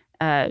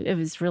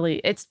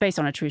 It's based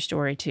on a true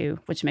story too,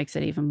 which makes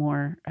it even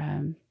more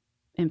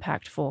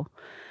impactful.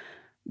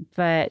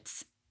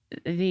 But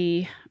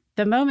the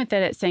moment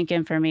that it sank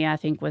in for me, I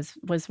think, was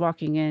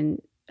walking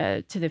in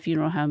to the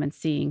funeral home and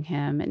seeing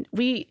him. And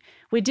we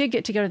did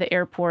get to go to the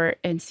airport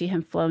and see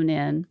him flown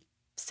in.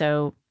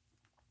 So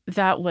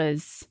that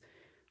was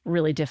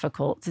really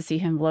difficult to see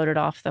him loaded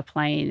off the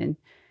plane. And,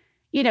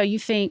 you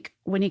think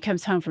when he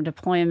comes home from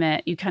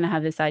deployment, you kind of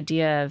have this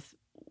idea of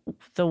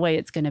the way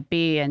it's going to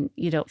be, and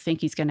you don't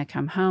think he's going to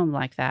come home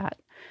like that.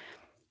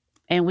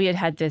 And we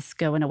had this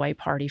going away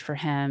party for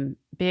him,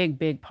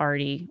 big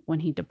party when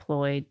he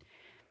deployed.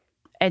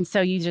 And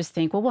so you just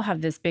think, well, we'll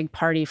have this big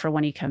party for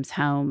when he comes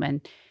home.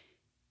 And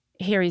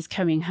here he's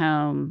coming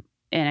home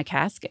in a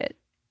casket.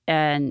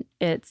 And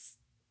it's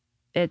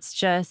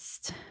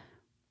just,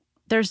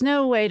 there's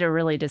no way to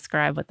really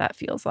describe what that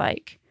feels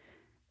like,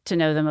 to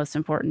know the most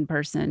important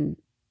person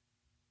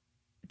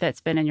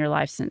that's been in your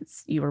life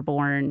since you were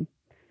born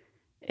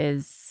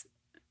is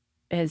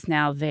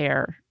now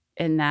there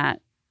in that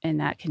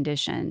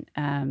condition.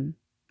 And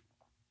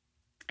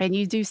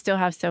you do still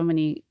have so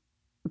many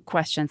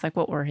questions, like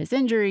what were his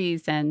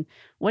injuries and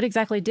what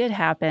exactly did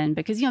happen?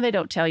 Because, they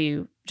don't tell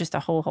you just a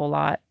whole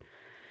lot.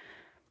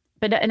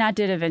 And I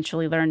did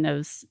eventually learn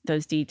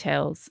those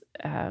details.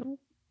 And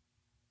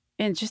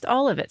just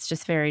all of it's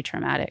just very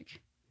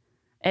traumatic.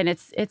 And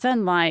it's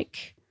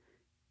unlike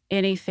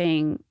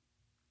anything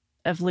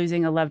of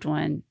losing a loved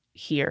one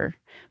here,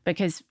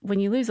 because when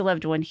you lose a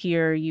loved one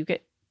here, you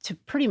get to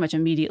pretty much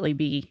immediately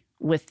be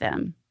with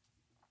them.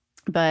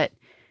 But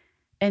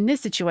in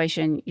this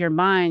situation, your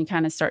mind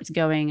kind of starts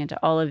going into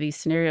all of these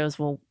scenarios.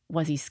 Well,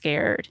 was he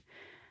scared?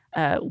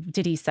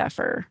 Did he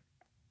suffer?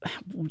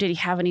 Did he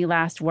have any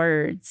last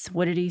words?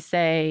 What did he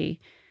say?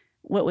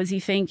 What was he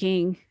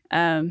thinking?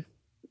 That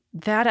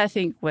I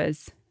think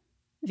was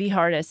the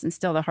hardest, and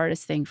still the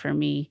hardest thing for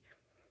me,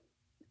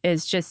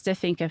 is just to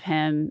think of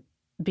him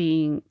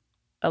being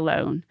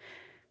alone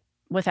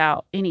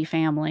without any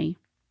family.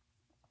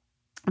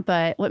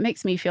 But what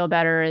makes me feel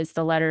better is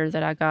the letter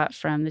that I got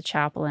from the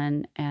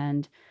chaplain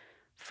and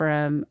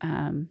from,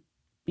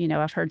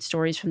 I've heard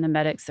stories from the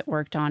medics that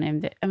worked on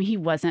him that, he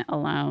wasn't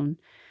alone.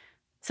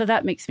 So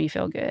that makes me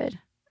feel good.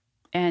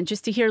 And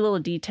just to hear little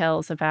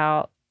details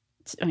about,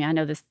 I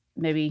know this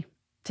maybe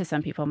to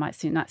some people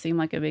might not seem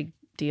like a big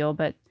deal,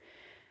 but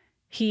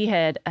he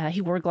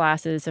wore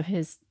glasses, so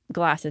his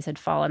glasses had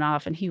fallen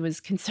off and he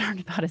was concerned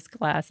about his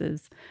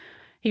glasses.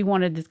 He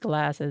wanted his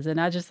glasses. And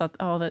I just thought,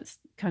 oh, that's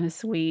kind of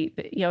sweet.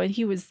 But, and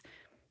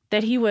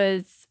he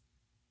was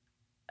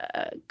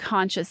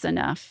conscious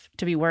enough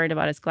to be worried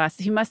about his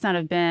glasses. He must not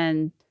have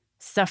been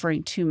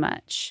suffering too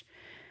much.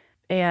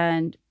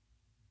 And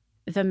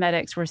the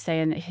medics were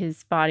saying that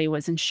his body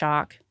was in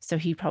shock, so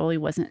he probably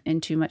wasn't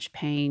in too much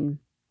pain.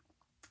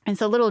 And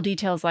so little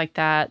details like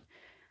that,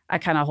 I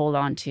kind of hold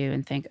on to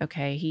and think,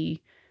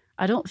 okay,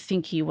 I don't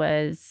think he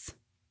was,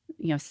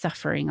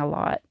 suffering a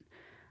lot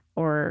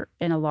or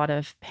in a lot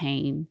of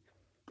pain,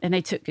 and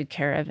they took good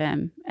care of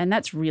him. And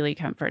that's really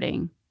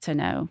comforting to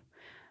know.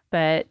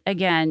 But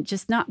again,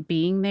 just not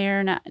being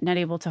there, not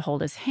able to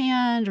hold his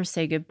hand or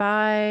say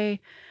goodbye,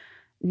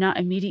 not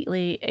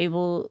immediately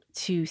able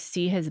to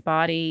see his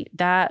body,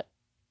 that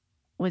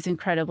was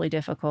incredibly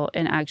difficult,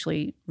 and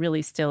actually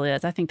really still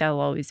is. I think that'll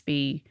always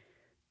be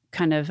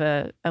kind of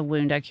a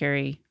wound I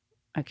carry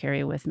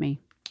with me.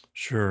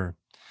 Sure.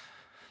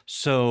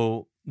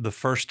 So the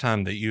first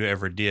time that you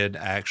ever did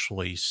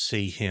actually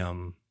see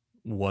him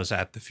was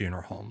at the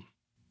funeral home?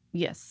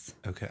 Yes.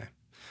 Okay.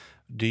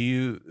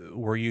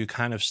 Were you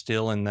kind of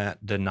still in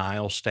that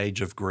denial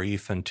stage of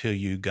grief until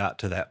you got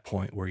to that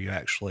point where you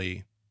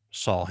actually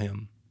saw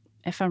him?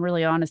 If I'm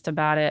really honest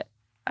about it,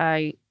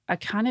 I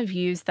kind of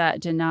used that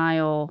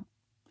denial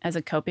as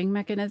a coping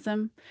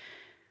mechanism,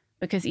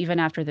 because even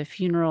after the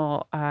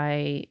funeral,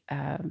 I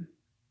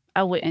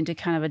went into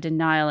kind of a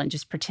denial and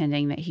just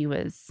pretending that he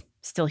was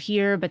still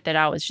here, but that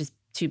I was just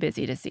too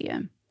busy to see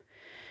him.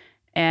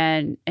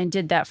 And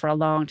did that for a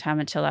long time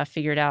until I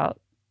figured out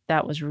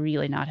that was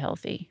really not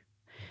healthy.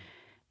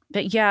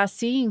 But yeah,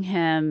 seeing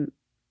him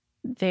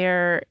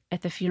there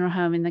at the funeral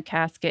home in the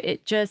casket,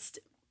 it just,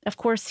 of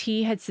course,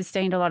 he had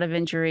sustained a lot of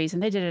injuries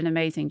and they did an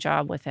amazing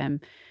job with him.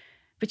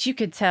 But you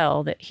could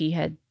tell that he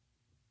had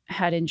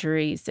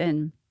injuries,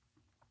 and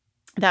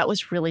that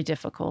was really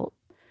difficult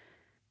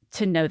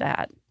to know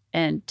that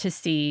and to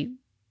see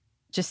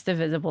just the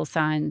visible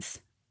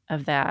signs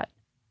of that.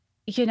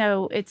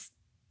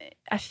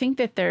 I think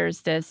that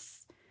there's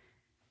this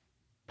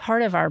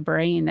part of our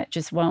brain that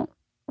just won't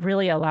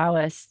really allow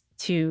us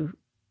to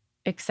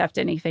accept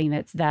anything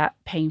that's that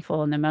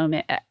painful in the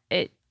moment.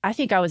 I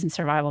think I was in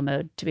survival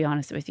mode, to be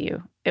honest with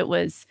you. It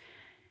was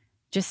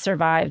just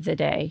survive the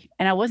day.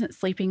 And I wasn't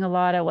sleeping a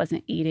lot. I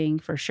wasn't eating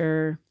for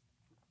sure.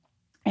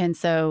 And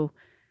so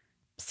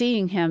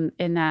seeing him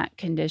in that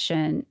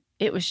condition,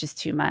 it was just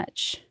too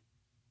much.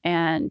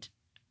 And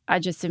I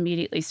just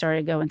immediately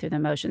started going through the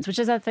motions, which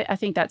is, I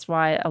think that's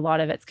why a lot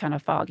of it's kind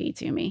of foggy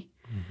to me,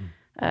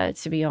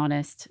 to be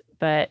honest.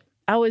 But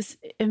I was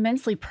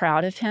immensely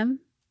proud of him,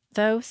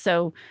 though.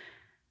 So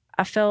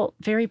I felt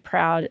very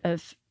proud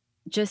of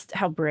just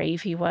how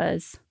brave he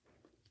was.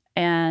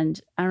 And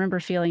I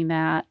remember feeling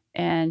that.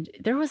 And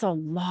there was a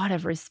lot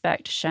of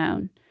respect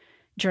shown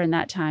during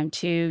that time,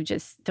 too.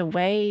 Just the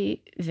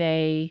way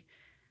they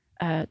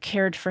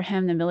cared for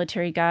him, the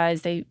military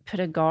guys, they put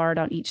a guard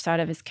on each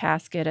side of his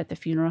casket at the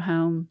funeral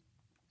home.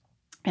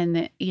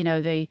 And,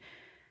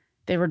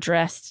 they were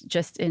dressed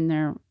just in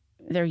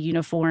their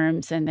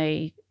uniforms, and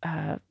they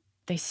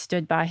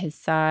stood by his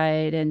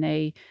side,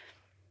 and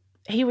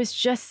he was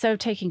just so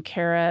taken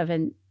care of.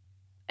 And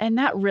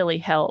that really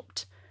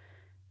helped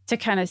to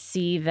kind of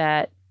see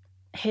that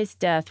his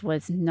death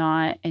was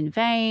not in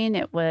vain.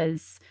 There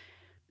was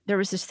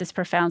just this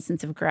profound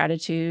sense of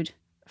gratitude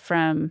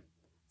from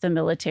the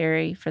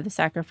military for the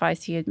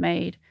sacrifice he had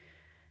made.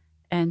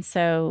 And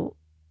so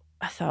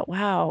I thought,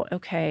 wow,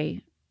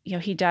 okay,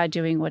 he died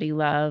doing what he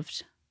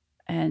loved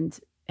and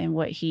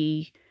what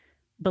he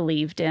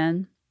believed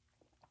in.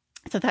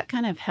 So that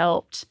kind of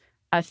helped,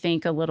 I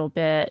think, a little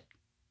bit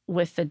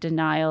with the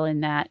denial,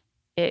 in that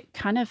it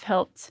kind of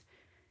helped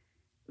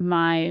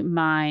my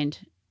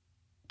mind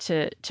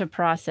to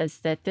process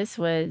that this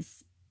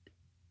was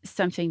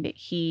something that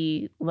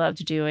he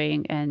loved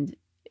doing, and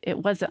it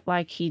wasn't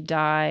like he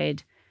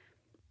died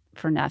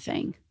for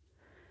nothing,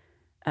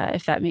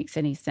 if that makes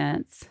any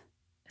sense.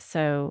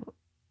 So,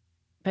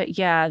 but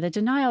yeah, the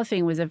denial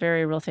thing was a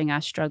very real thing I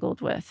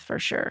struggled with, for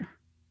sure.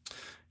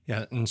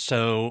 Yeah. And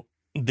so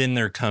then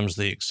there comes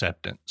the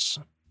acceptance,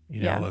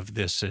 Yeah. of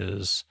this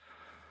is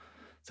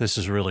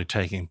really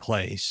taking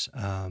place.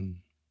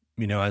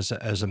 As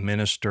a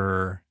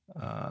minister,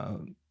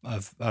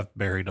 I've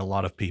buried a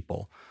lot of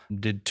people.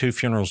 Did 2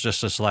 funerals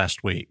just this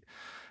last week.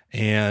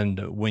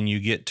 And when you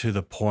get to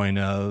the point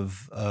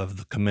of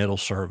the committal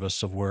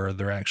service of where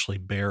they're actually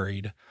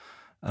buried,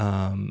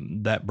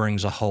 that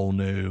brings a whole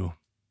new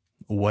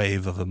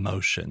wave of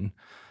emotion.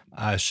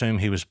 I assume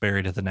he was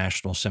buried at the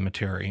National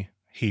Cemetery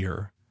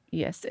here.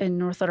 Yes, in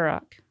North Little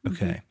Rock.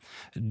 Okay.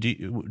 Do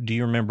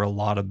you remember a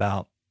lot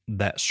about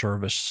that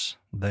service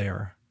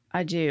there?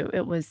 I do.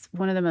 It was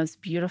one of the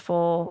most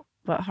beautiful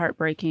but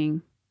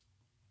heartbreaking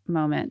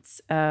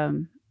moments.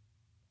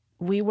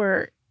 We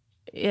were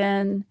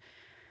in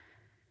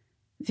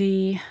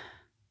the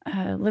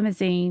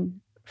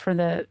limousine for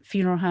the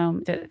funeral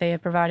home that they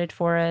had provided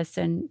for us,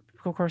 and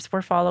of course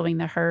we're following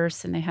the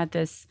hearse, and they had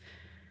this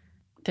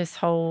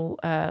whole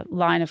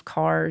line of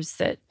cars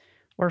that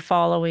were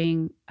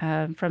following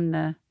from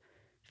the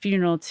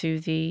funeral to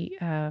the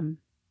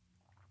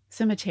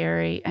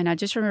cemetery. And I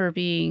just remember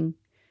being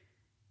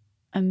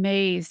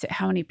amazed at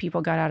how many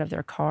people got out of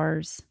their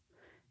cars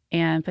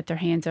and put their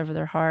hands over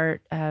their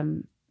heart.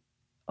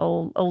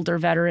 Older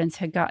veterans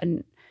had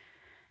gotten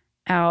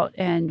out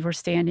and were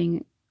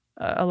standing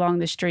along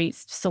the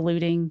streets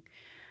saluting.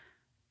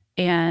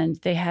 And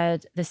they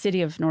had, the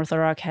city of North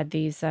Little Rock had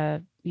these,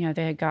 they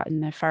had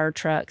gotten the fire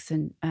trucks,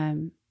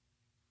 and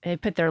they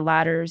put their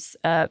ladders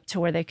up to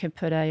where they could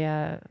put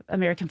a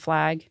American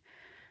flag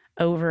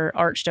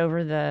arched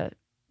over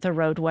the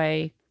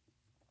roadway,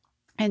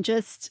 and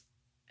just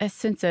a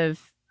sense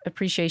of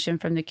appreciation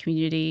from the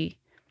community.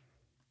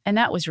 And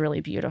that was really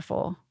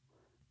beautiful.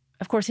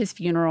 Of course, his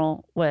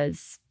funeral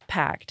was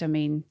packed. I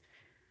mean,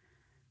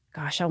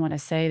 gosh, I want to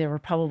say there were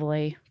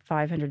probably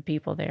 500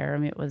 people there. I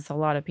mean, it was a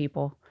lot of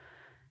people.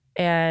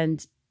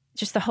 And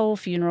just the whole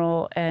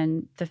funeral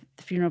and the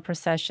funeral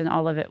procession,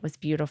 all of it was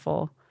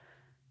beautiful.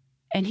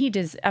 And he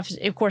does,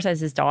 of course,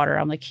 as his daughter,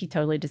 I'm like, he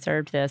totally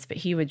deserved this. But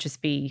he was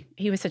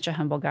such a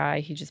humble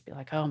guy. He'd just be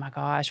like, oh my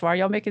gosh, why are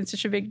y'all making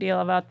such a big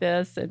deal about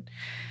this?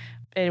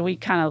 And we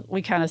kind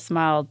of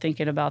smiled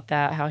thinking about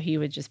that, how he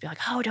would just be like,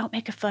 oh, don't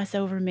make a fuss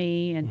over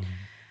me. And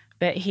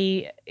but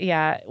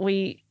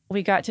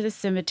we got to the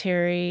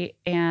cemetery,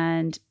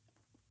 and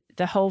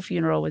the whole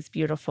funeral was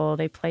beautiful.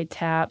 They played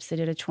taps. They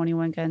did a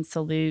 21-gun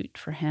salute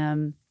for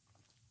him.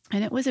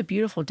 And it was a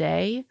beautiful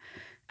day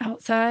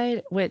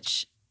outside,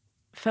 which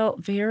felt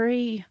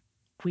very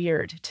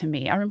weird to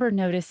me. I remember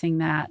noticing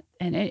that.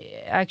 And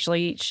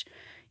actually each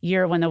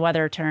year when the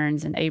weather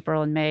turns in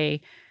April and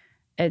May,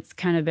 it's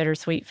kind of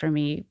bittersweet for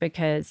me,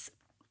 because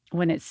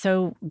when it's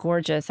so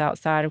gorgeous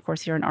outside, of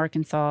course, here in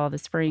Arkansas, the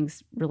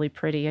spring's really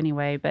pretty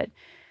anyway, but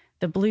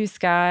the blue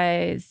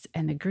skies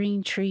and the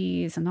green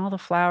trees and all the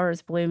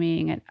flowers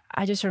blooming. And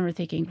I just remember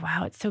thinking,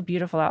 wow, it's so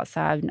beautiful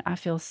outside. And I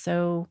feel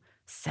so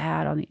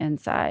sad on the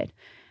inside.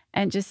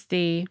 And just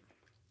the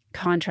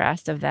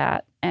contrast of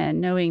that, and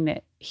knowing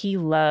that he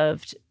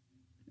loved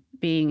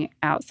being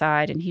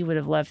outside, and he would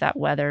have loved that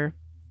weather.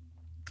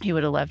 He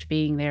would have loved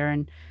being there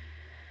and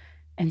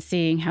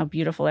seeing how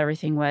beautiful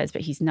everything was,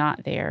 but he's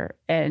not there.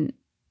 And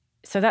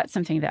so that's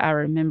something that I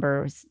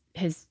remember, was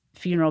his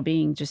funeral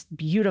being just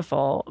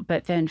beautiful,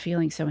 but then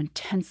feeling so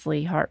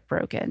intensely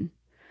heartbroken.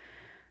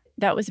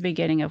 That was the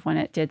beginning of when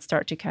it did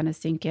start to kind of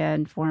sink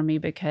in for me,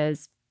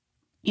 because,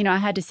 I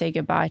had to say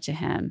goodbye to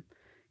him,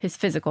 his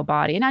physical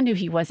body. And I knew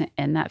he wasn't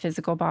in that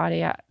physical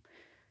body.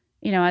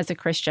 As a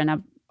Christian, I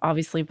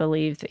obviously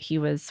believed that he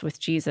was with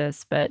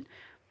Jesus, but,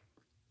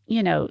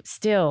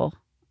 still,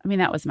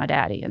 that was my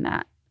daddy in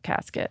that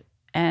casket.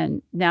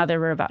 And now they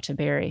were about to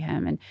bury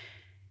him. And,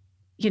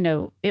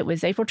 it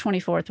was April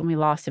 24th when we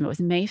lost him. It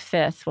was May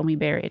 5th when we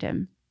buried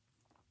him.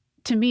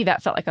 To me,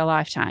 that felt like a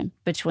lifetime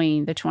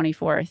between the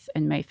 24th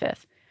and May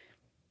 5th.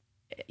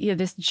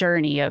 This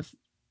journey of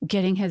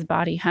getting his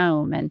body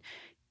home and,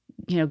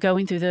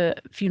 going through the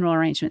funeral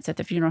arrangements at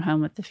the funeral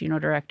home with the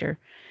funeral director,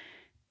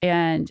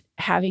 and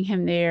having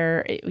him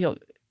there,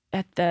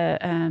 at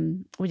the,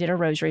 we did a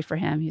rosary for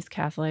him. He's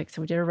Catholic.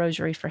 So we did a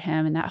rosary for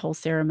him, and that whole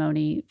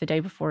ceremony the day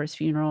before his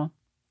funeral.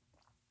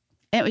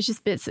 And it was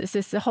just, it's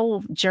this the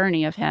whole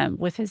journey of him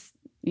with his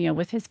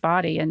with his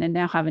body, and then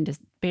now having to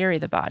bury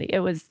the body.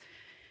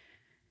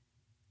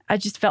 I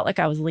just felt like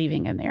I was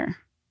leaving him there.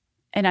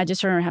 And I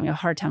just remember having a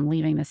hard time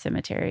leaving the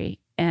cemetery.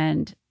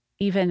 And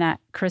even that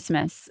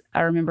Christmas,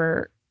 I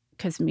remember,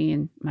 because me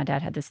and my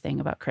dad had this thing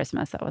about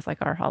Christmas. That was like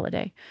our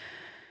holiday.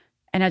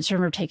 And I just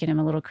remember taking him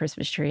a little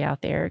Christmas tree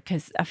out there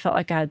because I felt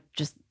like I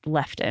just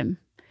left him.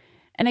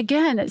 And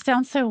again, it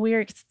sounds so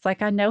weird because it's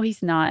like I know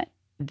he's not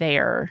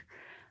there,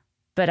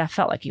 but I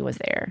felt like he was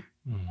there,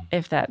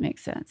 if that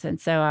makes sense. And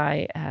so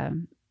I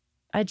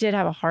did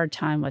have a hard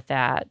time with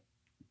that.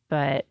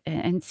 But,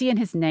 and seeing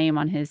his name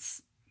on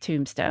his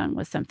tombstone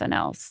was something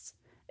else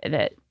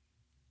that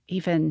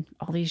even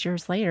all these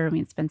years later, I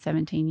mean, it's been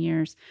 17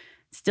 years,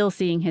 still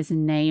seeing his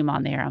name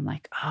on there, I'm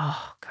like,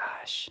 oh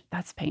gosh,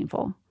 that's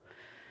painful.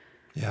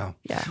 Yeah.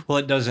 Yeah. Well,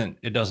 it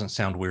doesn't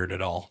sound weird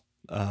at all.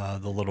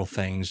 The little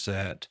things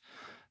that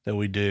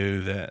we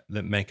do that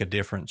make a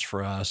difference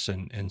for us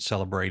and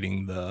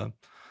celebrating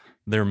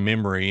their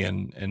memory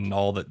and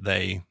all that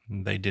they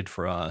did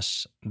for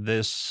us.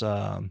 This,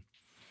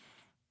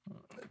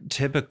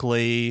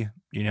 typically,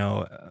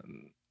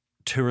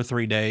 2 or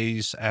 3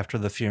 days after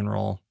the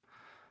funeral,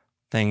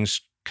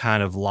 things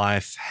kind of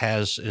life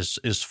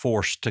is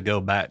forced to go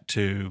back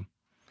to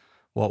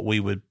what we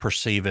would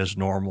perceive as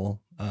normal.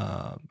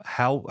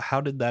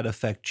 How did that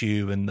affect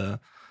you in the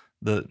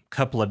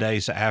couple of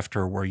days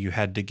after, where you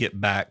had to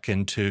get back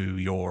into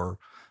your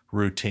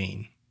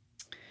routine?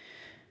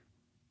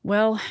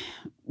 Well,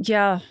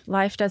 yeah,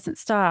 life doesn't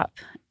stop.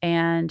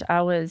 And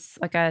I was,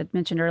 like I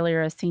mentioned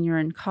earlier, a senior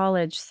in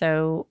college.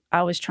 So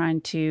I was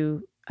trying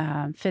to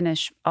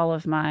finish all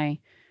of my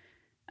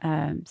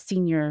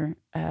senior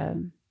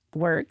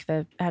work.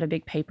 I had a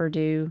big paper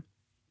due,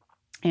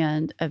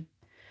 and,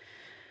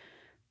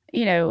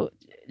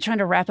 trying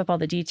to wrap up all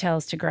the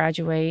details to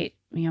graduate.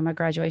 My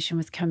graduation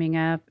was coming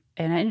up,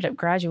 and I ended up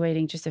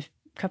graduating just a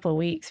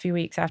few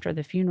weeks after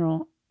the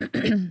funeral.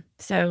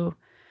 So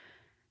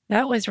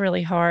that was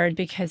really hard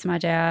because my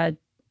dad,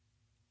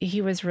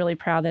 he was really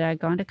proud that I'd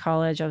gone to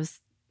college. I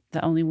was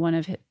the only one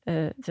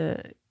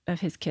of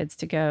his kids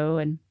to go,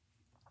 and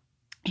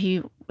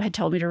he had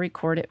told me to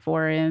record it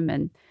for him.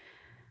 And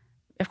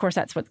of course,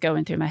 that's what's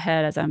going through my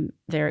head as I'm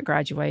there at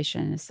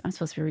graduation. Is I'm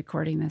supposed to be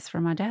recording this for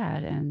my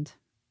dad, and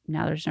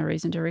now there's no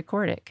reason to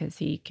record it because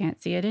he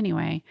can't see it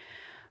anyway.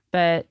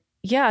 But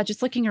yeah,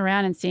 just looking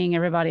around and seeing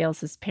everybody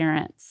else's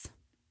parents,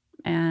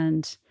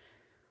 and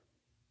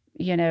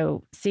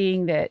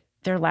seeing that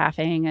they're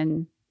laughing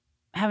and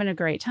having a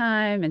great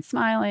time and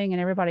smiling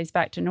and everybody's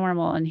back to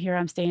normal. And here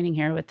I'm standing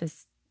here with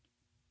this,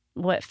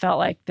 what felt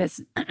like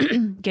this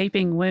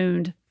gaping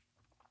wound,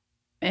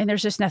 and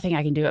there's just nothing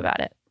I can do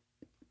about it.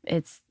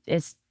 It's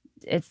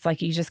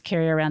like you just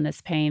carry around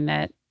this pain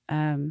that,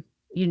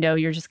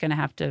 you're just going to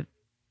have to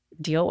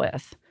deal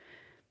with.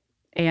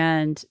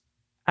 And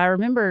I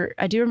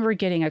do remember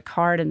getting a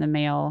card in the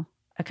mail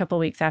a couple of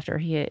weeks after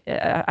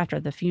after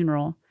the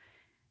funeral.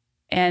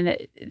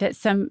 And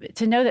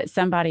to know that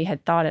somebody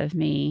had thought of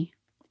me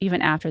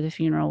even after the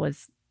funeral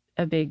was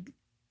a big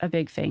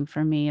thing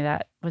for me.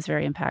 That was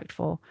very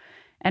impactful.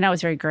 And I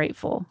was very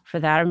grateful for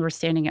that. I remember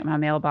standing at my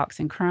mailbox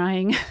and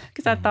crying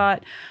because I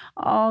thought,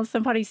 oh,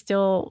 somebody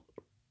still,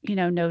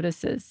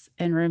 notices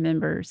and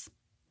remembers.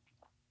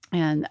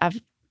 And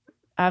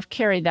I've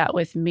carried that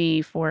with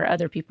me for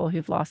other people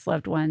who've lost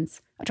loved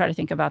ones. I try to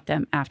think about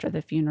them after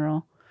the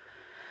funeral.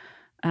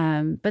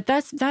 But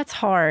that's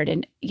hard.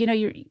 And,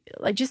 you're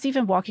like just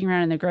even walking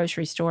around in the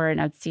grocery store,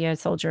 and I'd see a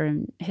soldier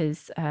in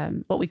his,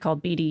 what we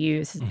called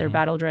BDUs, their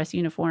battle dress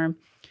uniform,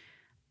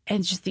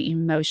 and just the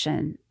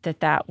emotion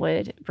that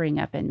would bring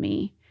up in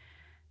me.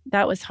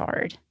 That was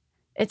hard.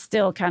 It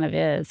still kind of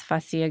is. If I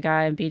see a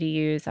guy in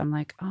BDUs, I'm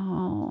like,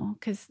 oh,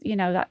 because,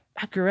 that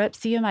I grew up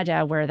seeing my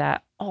dad wear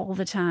that all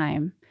the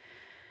time.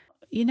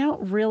 You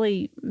don't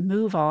really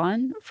move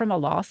on from a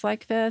loss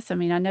like this. I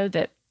mean, I know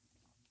that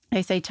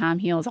they say time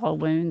heals all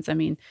wounds. I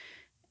mean,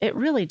 it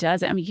really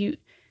does. I mean,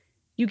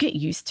 you get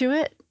used to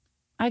it,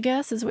 I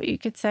guess is what you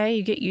could say.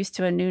 You get used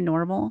to a new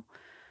normal.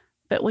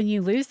 But when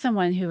you lose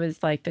someone who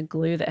is like the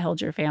glue that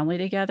held your family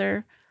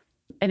together,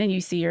 and then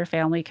you see your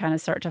family kind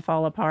of start to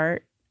fall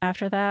apart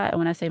after that. And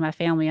when I say my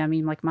family, I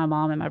mean like my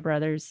mom and my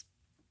brothers.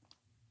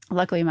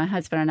 Luckily, my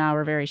husband and I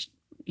were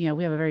we have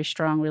a very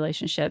strong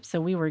relationship,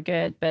 so we were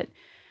good. But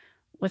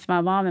with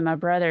my mom and my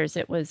brothers,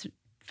 it was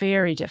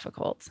very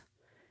difficult.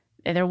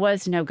 And there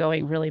was no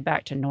going really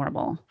back to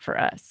normal for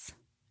us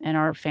and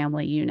our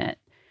family unit.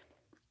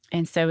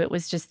 And so it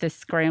was just this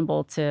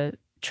scramble to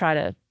try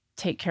to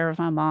take care of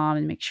my mom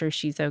and make sure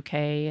she's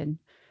okay.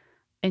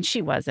 And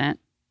she wasn't.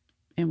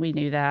 And we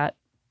knew that.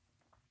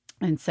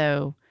 And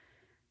so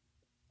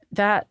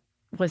that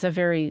was a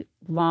very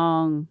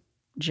long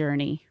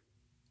journey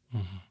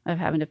of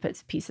having to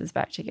put pieces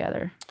back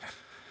together.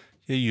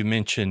 Yeah, you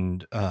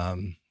mentioned,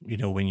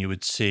 when you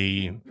would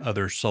see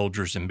other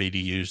soldiers in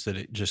BDUs, that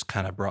it just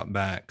kind of brought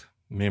back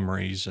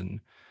memories.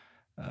 And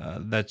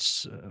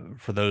that's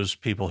for those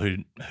people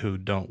who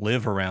don't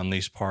live around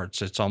these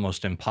parts, it's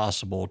almost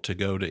impossible to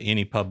go to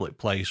any public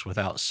place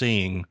without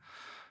seeing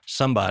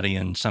somebody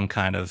in some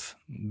kind of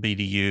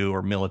BDU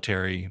or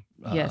military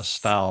Yes.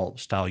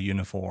 style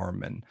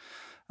uniform,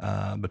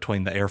 and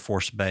between the Air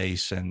Force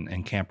Base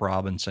and Camp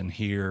Robinson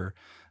here,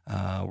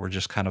 we're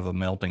just kind of a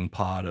melting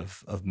pot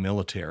of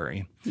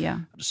military. Yeah.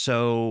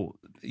 So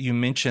you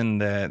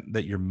mentioned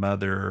that your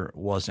mother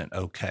wasn't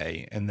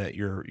okay, and that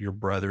your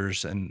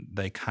brothers and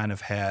they kind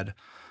of had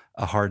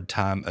a hard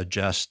time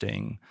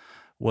adjusting.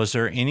 Was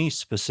there any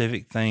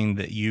specific thing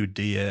that you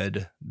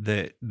did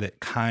that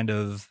kind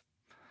of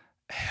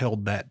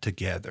held that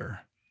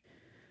together?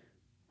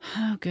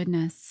 Oh,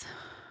 goodness.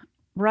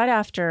 Right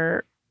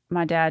after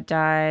my dad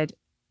died,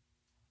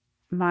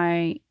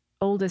 my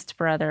oldest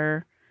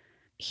brother,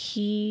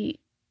 he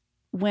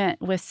went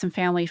with some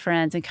family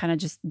friends and kind of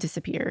just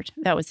disappeared.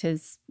 That was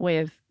his way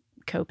of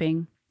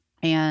coping.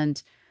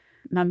 And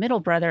my middle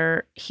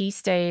brother, he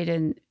stayed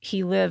and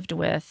he lived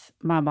with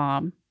my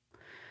mom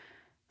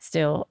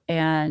still.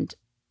 And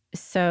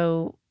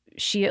so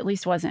she at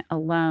least wasn't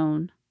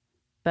alone,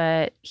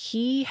 but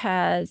he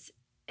has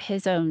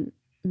his own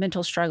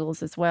mental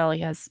struggles as well. He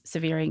has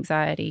severe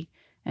anxiety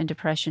and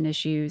depression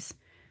issues.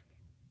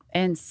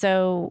 And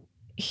so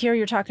here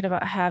you're talking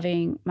about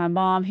having my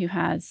mom who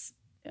has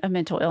a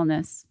mental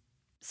illness,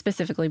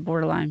 specifically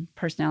borderline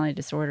personality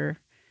disorder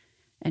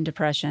and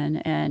depression,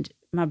 and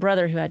my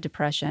brother who had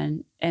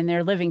depression, and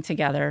they're living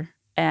together.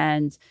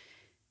 And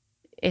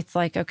it's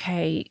like,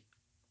 okay,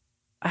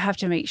 I have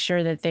to make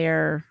sure that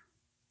they're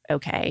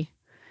okay.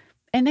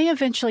 And they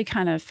eventually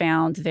kind of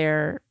found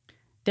their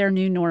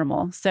new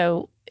normal.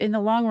 So in the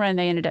long run,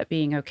 they ended up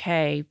being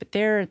okay. But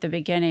there at the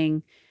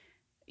beginning,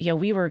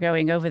 we were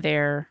going over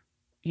there,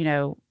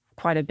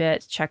 quite a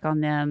bit to check on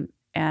them.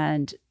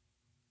 And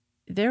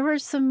there were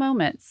some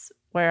moments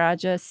where I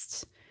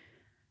just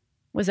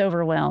was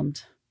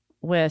overwhelmed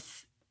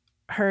with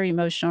her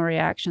emotional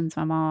reactions,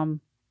 my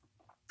mom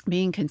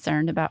being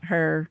concerned about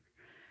her.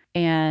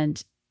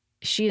 And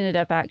she ended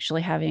up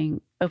actually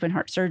having open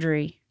heart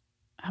surgery,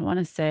 I want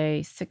to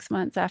say 6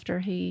 months after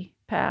he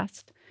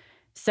passed.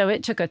 So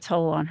it took a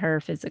toll on her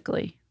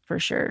physically, for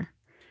sure.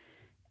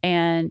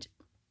 And,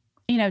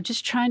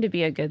 just trying to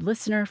be a good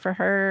listener for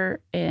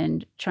her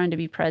and trying to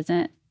be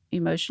present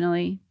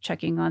emotionally,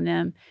 checking on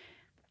them.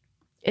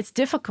 It's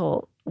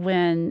difficult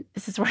when,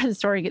 this is where the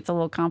story gets a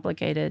little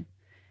complicated.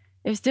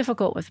 It was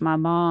difficult with my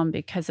mom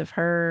because of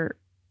her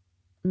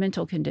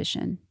mental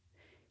condition.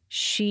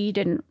 She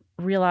didn't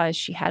realize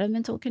she had a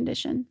mental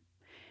condition.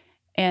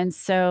 And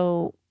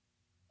so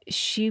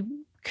she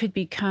could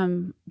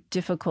become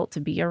difficult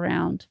to be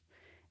around,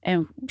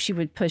 and she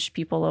would push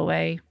people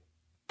away.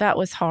 That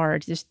was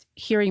hard. Just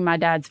hearing my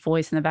dad's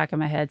voice in the back of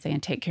my head saying,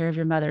 take care of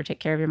your mother,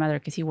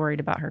 because he worried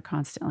about her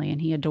constantly, and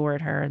he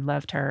adored her and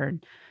loved her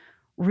and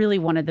really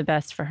wanted the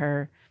best for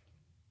her.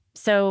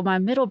 So my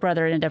middle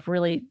brother ended up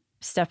really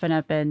stepping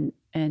up and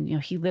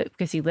he lived,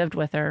 because he lived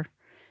with her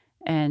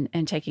and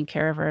taking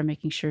care of her and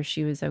making sure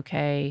she was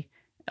okay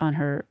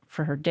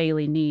for her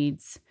daily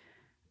needs.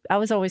 I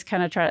was always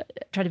kind of try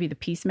to be the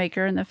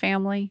peacemaker in the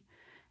family.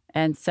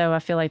 And so I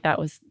feel like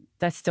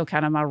that's still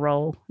kind of my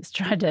role, is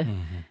trying to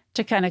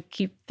kind of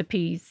keep the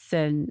peace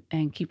and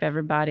keep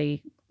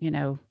everybody,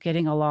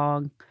 getting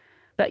along.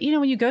 But,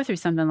 when you go through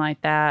something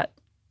like that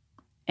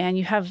and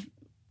you have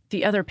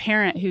the other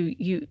parent who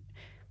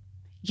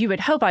you would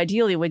hope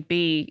ideally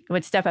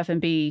would step up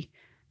and be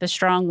the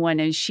strong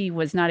one, and she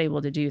was not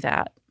able to do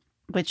that,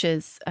 which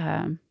is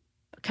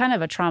kind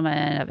of a trauma in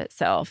and of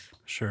itself.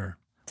 Sure.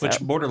 So. Which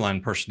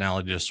borderline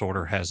personality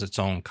disorder has its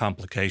own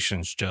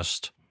complications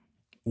just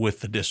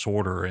with the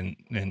disorder,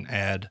 and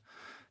add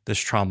this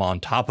trauma on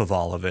top of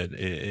all of it.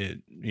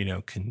 It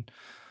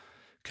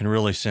can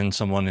really send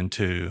someone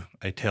into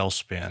a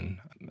tailspin,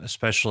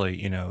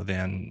 especially,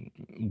 then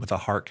with a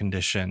heart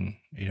condition,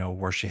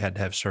 where she had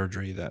to have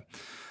surgery. That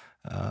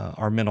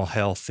our mental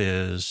health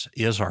is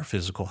our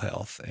physical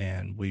health,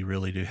 and we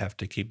really do have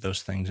to keep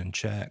those things in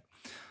check.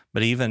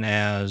 But even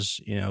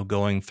as,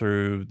 going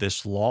through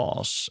this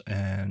loss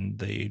and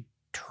the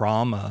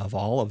trauma of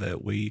all of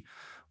it, we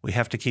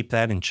have to keep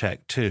that in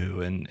check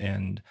too,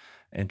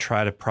 and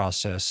try to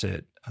process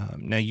it.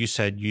 Now, you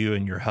said you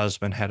and your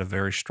husband had a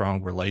very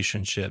strong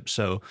relationship,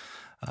 so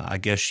I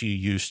guess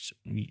I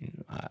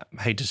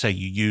hate to say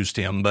you used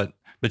him, but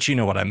you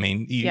know what I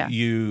mean.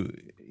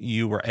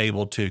 You were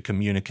able to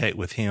communicate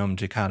with him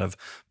to kind of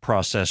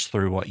process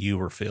through what you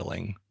were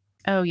feeling.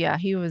 Oh yeah,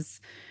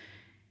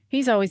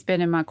 he's always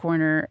been in my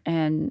corner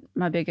and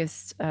my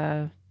biggest,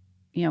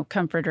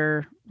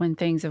 comforter when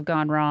things have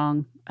gone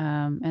wrong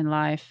in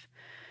life.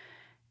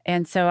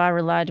 And so I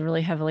relied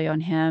really heavily on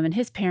him and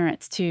his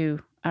parents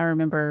too. I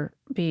remember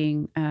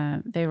they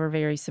were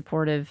very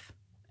supportive,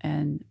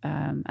 and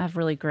I have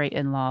really great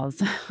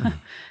in-laws.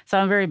 So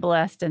I'm very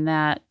blessed in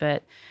that.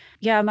 But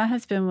yeah, my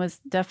husband was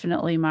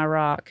definitely my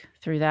rock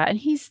through that. And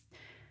he's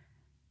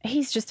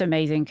just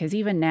amazing, because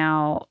even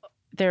now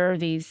there are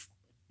these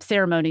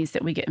ceremonies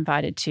that we get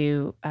invited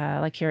to,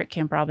 like here at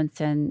Camp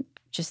Robinson.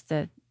 Just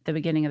the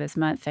beginning of this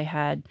month, they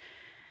had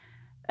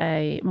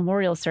a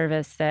memorial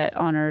service that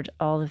honored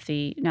all of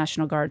the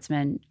National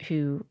Guardsmen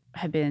who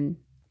had been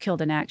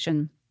killed in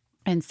action.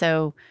 And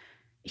so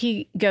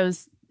he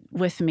goes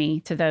with me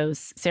to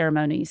those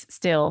ceremonies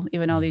still,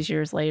 even all these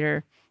years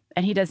later.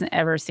 And he doesn't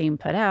ever seem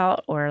put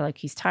out or like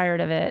he's tired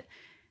of it.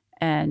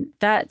 And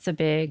that's a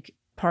big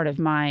part of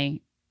my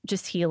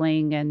just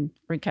healing and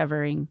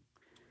recovering.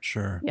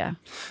 Sure. Yeah.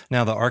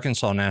 Now, the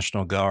Arkansas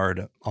National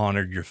Guard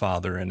honored your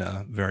father in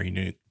a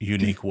very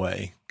unique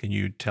way. Can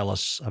you tell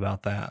us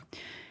about that?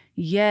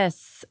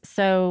 Yes.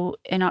 So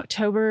in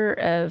October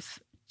of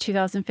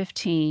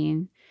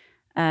 2015,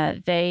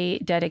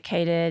 they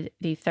dedicated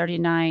the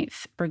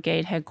 39th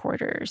Brigade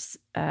headquarters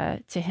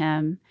to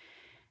him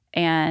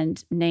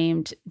and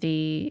named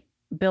the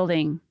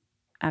building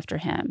after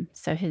him.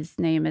 So his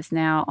name is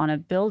now on a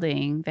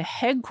building, the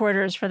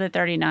headquarters for the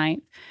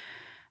 39th,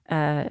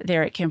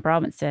 there at Camp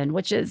Robinson,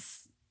 which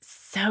is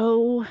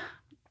so,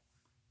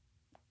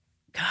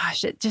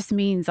 gosh, it just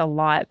means a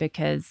lot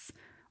because,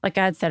 like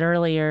I had said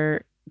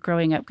earlier,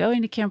 growing up,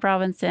 going to Camp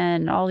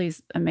Robinson, all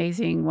these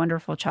amazing,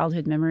 wonderful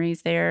childhood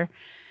memories there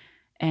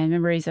and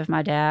memories of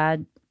my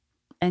dad.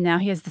 And now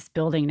he has this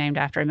building named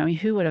after him. I mean,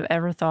 who would have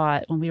ever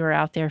thought when we were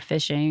out there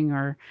fishing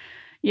or,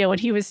 when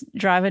he was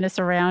driving us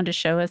around to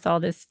show us all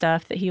this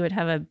stuff that he would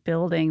have a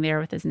building there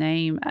with his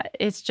name.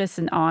 It's just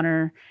an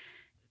honor.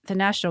 The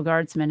National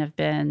Guardsmen have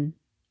been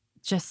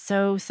just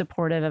so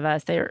supportive of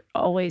us. They're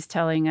always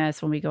telling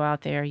us when we go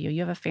out there, you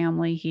have a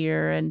family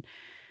here and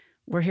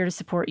we're here to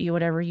support you,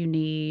 whatever you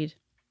need.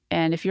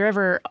 And if you're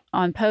ever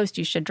on post,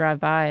 you should drive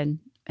by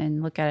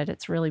and look at it.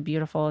 It's really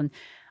beautiful. And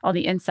on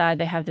the inside,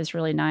 they have this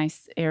really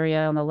nice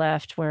area on the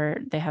left where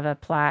they have a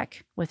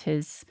plaque with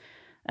his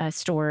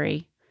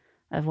story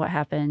of what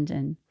happened.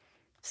 And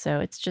so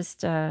it's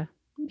just, it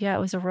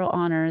was a real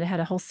honor. They had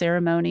a whole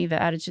ceremony.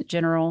 The Adjutant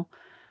General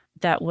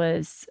that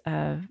was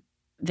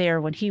there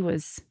when he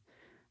was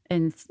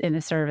in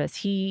the service,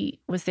 he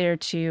was there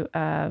to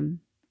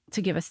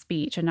give a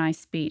speech, a nice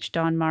speech.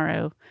 Don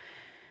Morrow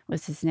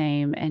was his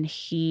name, and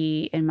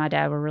he and my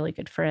dad were really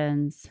good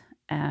friends.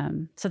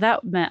 So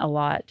that meant a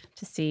lot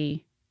to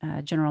see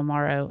General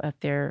Morrow up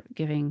there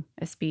giving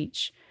a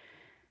speech.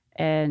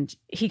 And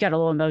he got a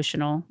little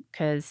emotional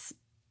because,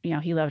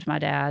 he loved my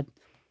dad.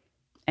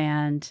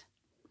 And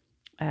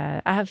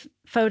I have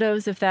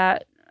photos of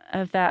that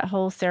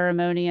whole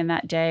ceremony and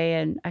that day,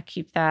 and I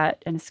keep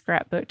that in a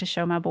scrapbook to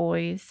show my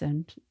boys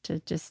and to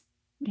just,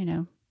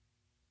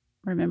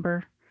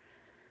 remember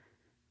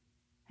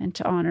and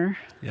to honor.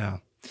 Yeah.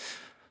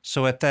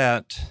 So at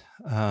that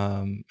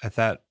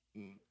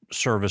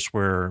service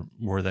where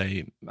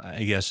they,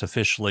 I guess,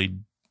 officially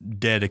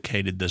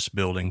dedicated this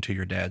building to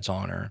your dad's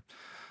honor,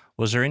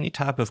 was there any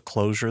type of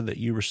closure that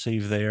you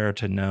received there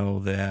to know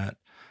that,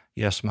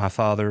 yes, my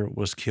father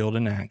was killed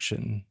in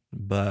action,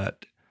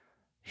 but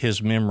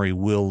his memory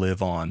will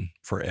live on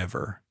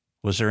forever?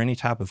 Was there any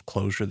type of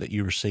closure that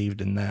you received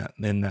in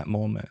that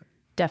moment?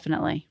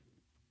 Definitely.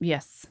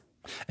 Yes.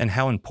 And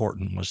how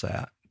important was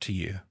that to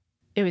you?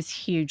 It was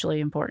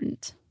hugely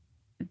important.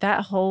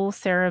 That whole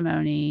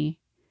ceremony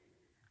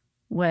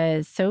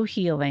was so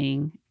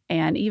healing.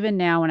 And even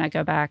now when I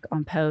go back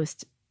on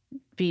post,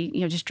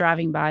 just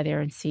driving by there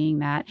and seeing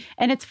that.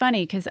 And it's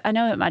funny because I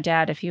know that my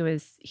dad, if he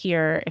was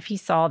here, if he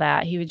saw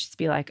that, he would just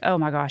be like, oh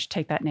my gosh,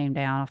 take that name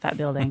down off that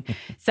building.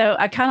 So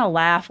I kind of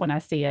laugh when I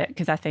see it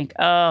because I think,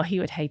 oh, he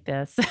would hate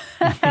this.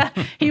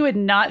 He would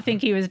not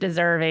think he was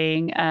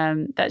deserving.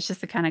 That's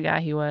just the kind of guy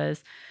he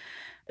was.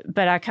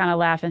 But I kind of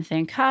laugh and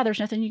think, there's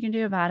nothing you can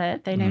do about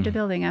it. They named a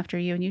building after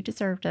you and you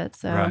deserved it.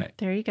 So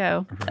There you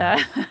go.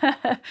 Right.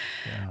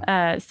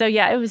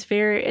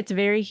 It's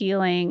very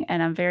healing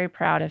and I'm very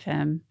proud of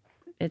him.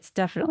 It's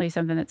definitely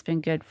something that's been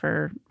good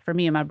for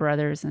me and my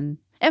brothers and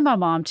my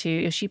mom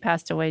too. She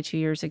passed away 2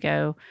 years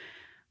ago,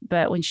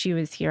 but when she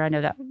was here, I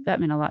know that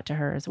meant a lot to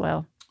her as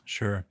well.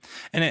 Sure.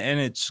 And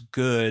it's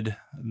good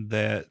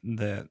that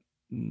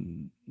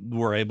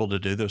we're able to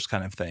do those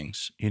kind of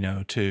things,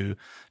 to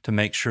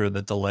make sure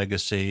that the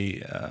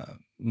legacy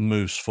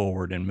moves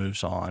forward and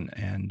moves on.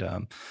 And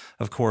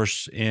of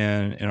course,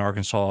 in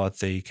Arkansas at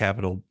the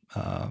Capitol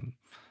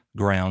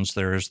grounds,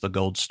 there's the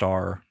Gold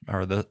Star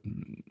or the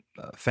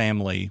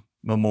family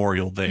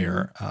memorial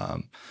there.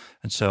 Mm-hmm.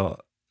 And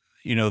so,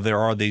 there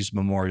are these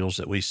memorials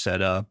that we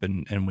set up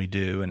and we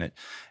do, and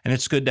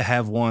it's good to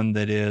have one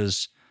that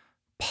is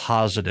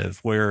positive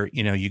where,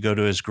 you go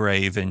to his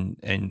grave and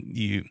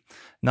you,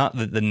 not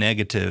that the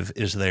negative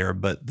is there,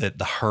 but that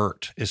the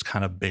hurt is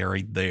kind of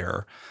buried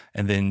there.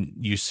 And then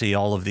you see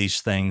all of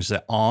these things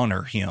that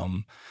honor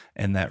him,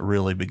 and that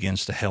really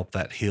begins to help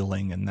that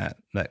healing and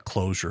that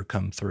closure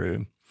come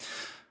through.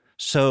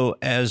 So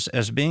as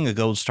being a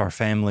Gold Star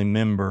family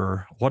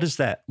member, what is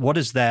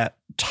that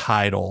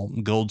title,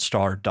 Gold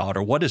Star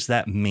Daughter? What does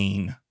that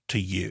mean to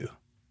you?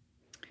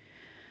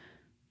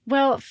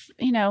 Well,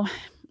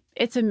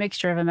 it's a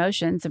mixture of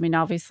emotions. I mean,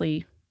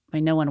 obviously,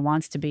 no one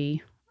wants to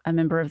be a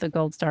member of the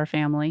Gold Star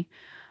family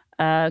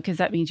because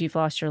that means you've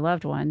lost your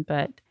loved one.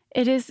 But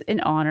it is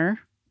an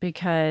honor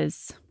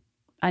because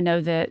I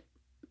know that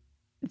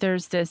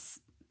there's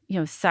this,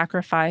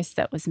 sacrifice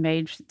that was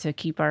made to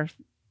keep our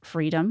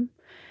freedom.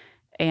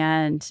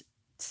 And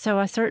So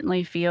I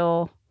certainly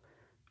feel,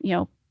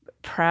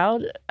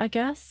 proud, I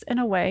guess, in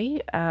a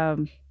way.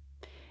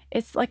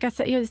 It's like I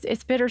said,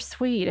 it's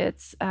bittersweet.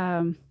 It's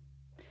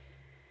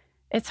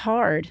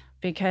hard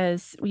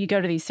because when you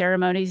go to these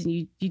ceremonies and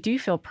you do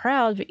feel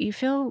proud, but you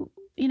feel,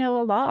 a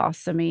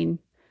loss. I mean,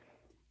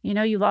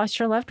 you lost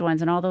your loved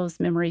ones and all those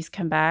memories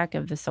come back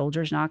of the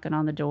soldiers knocking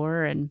on the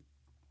door and,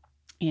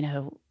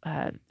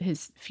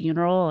 his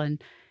funeral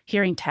and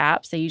hearing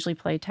taps. They usually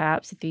play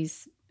taps at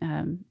these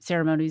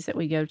ceremonies that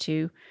we go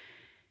to.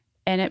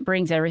 And it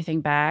brings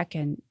everything back.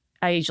 And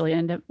I usually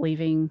end up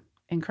leaving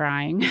and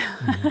crying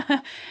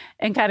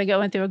and kind of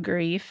going through a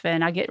grief.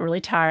 And I get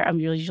really tired. I'm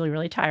usually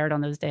really tired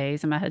on those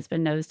days. And my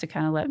husband knows to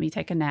kind of let me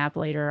take a nap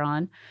later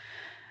on.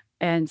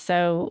 And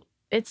so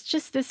it's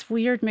just this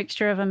weird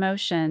mixture of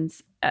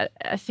emotions.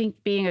 I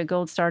think being a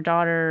Gold Star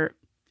daughter,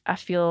 I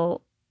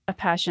feel a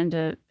passion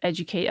to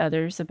educate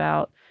others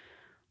about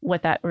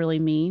what that really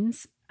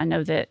means. I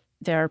know that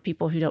there are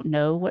people who don't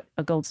know what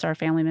a Gold Star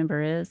family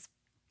member is.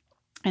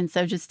 And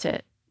so just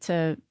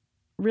to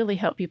really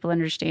help people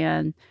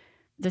understand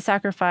the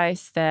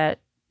sacrifice that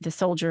the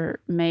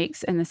soldier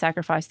makes and the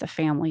sacrifice the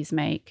families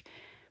make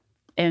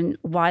and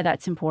why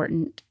that's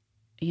important.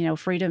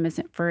 Freedom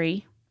isn't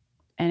free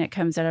and it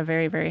comes at a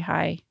very, very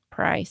high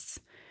price.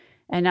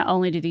 And not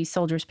only do these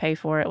soldiers pay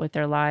for it with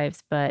their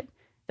lives, but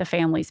the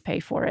families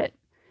pay for it.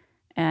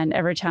 And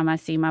every time I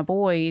see my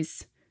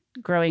boys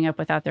growing up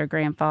without their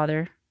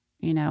grandfather,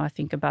 I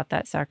think about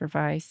that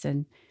sacrifice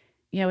and,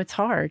 it's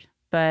hard,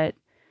 but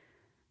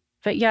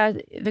yeah,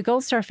 the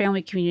Gold Star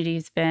family community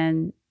has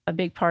been a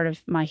big part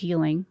of my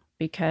healing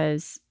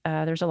because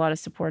there's a lot of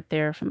support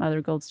there from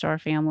other Gold Star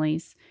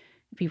families,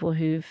 people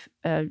who've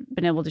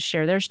been able to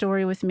share their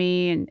story with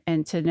me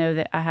and to know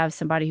that I have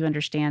somebody who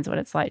understands what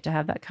it's like to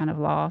have that kind of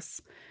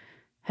loss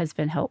has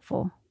been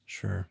helpful.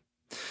 Sure.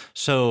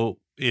 So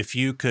if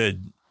you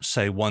could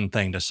say one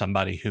thing to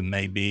somebody who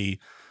may be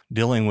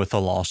dealing with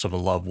the loss of a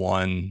loved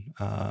one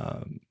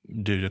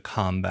due to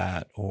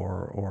combat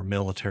or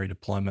military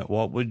deployment,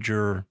 what would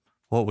your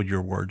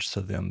words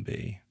to them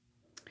be?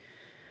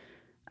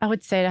 I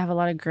would say to have a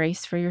lot of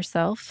grace for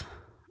yourself,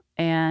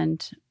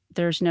 and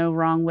there's no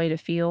wrong way to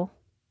feel,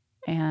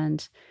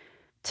 and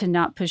to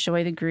not push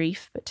away the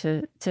grief, but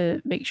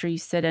to make sure you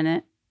sit in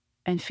it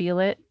and feel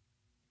it,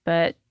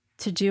 but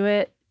to do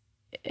it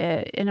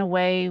in a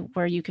way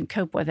where you can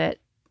cope with it.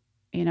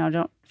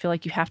 Don't feel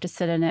like you have to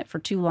sit in it for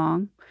too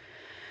long.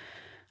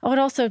 I would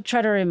also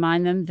try to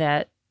remind them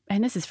that,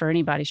 and this is for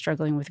anybody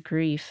struggling with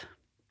grief,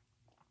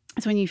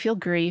 is when you feel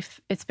grief,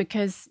 it's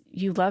because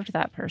you loved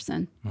that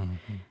person.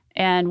 Mm-hmm.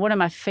 And one of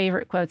my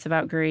favorite quotes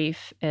about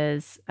grief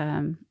is,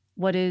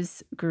 what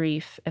is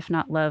grief if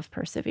not love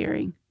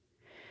persevering?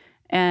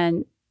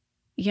 And,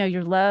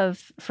 your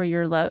love for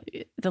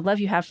the love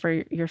you have for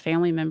your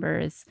family member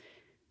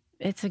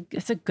it's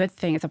a good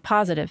thing. It's a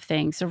positive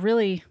thing. So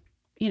really,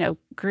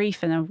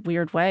 grief in a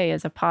weird way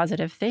is a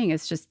positive thing.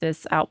 It's just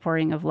this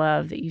outpouring of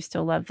love that you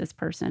still love this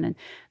person. And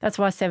that's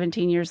why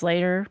 17 years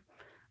later,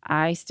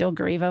 I still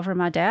grieve over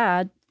my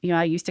dad.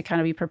 I used to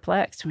kind of be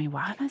perplexed.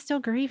 Why am I still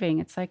grieving?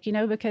 It's like,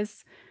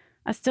 because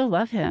I still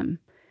love him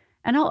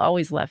and I'll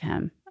always love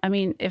him.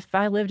 If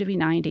I live to be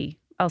 90,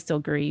 I'll still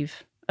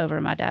grieve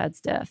over my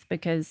dad's death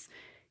because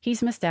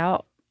he's missed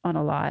out on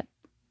a lot.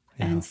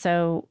 Yeah. And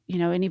so,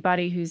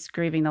 anybody who's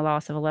grieving the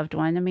loss of a loved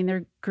one,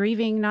 they're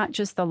grieving not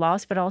just the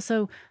loss, but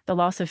also the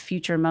loss of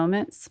future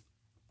moments.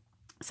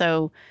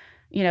 So,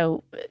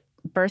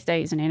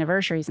 birthdays and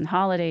anniversaries and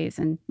holidays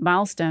and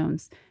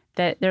milestones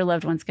that their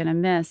loved one's going to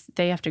miss,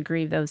 they have to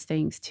grieve those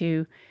things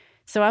too.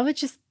 So I would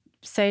just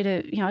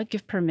say I'd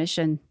give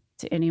permission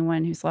to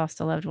anyone who's lost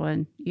a loved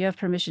one. You have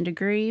permission to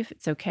grieve.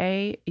 It's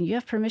okay. And you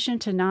have permission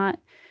to not,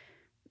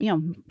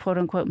 quote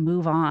unquote,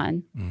 move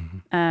on.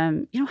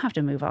 Mm-hmm. You don't have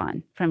to move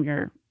on from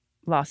your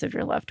loss of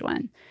your loved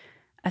one.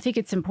 I think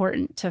it's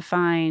important to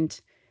find,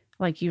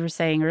 like you were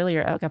saying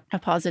earlier, a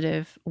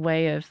positive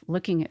way of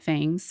looking at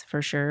things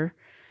for sure.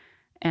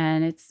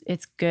 And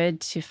it's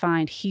good to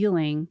find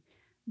healing,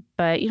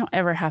 but you don't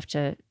ever have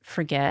to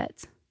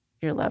forget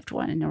your loved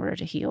one in order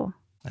to heal.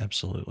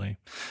 Absolutely.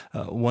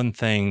 One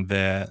thing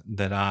that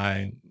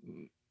I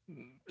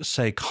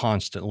say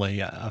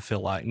constantly, I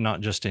feel like,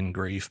 not just in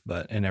grief,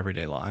 but in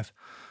everyday life,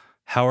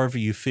 however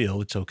you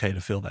feel, it's okay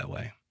to feel that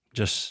way.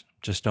 Just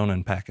don't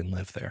unpack and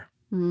live there.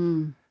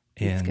 And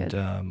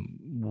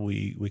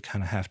we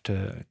kind of have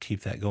to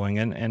keep that going.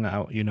 And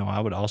I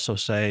would also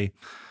say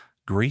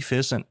grief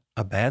isn't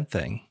a bad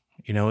thing.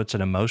 It's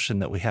an emotion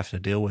that we have to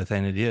deal with,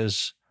 and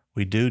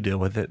we do deal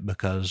with it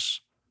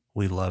because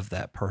we love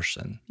that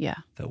person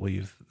that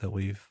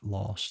we've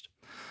lost.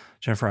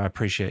 Jennifer, I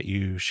appreciate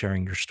you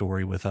sharing your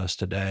story with us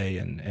today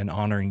and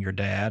honoring your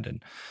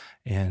dad.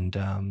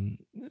 And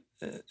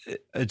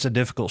it's a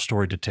difficult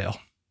story to tell.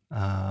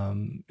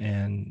 And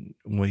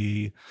when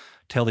we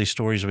tell these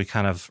stories, we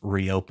kind of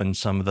reopen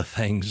some of the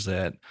things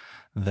that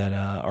that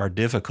are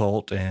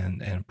difficult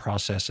and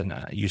process. And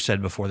you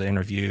said before the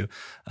interview,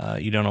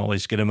 you don't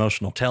always get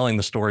emotional telling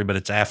the story, but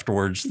it's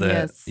afterwards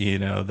that,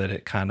 Yes. that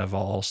it kind of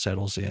all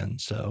settles in.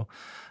 So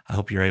I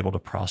hope you're able to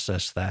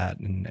process that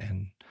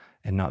and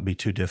not be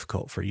too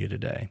difficult for you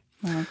today.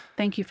 Well,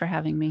 thank you for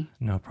having me.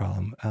 No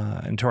problem.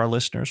 And to our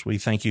listeners, we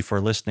thank you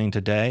for listening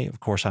today. Of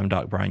course, I'm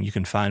Doc Brian. You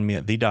can find me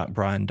at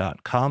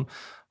thedocbrian.com.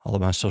 All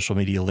of my social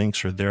media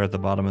links are there at the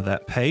bottom of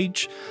that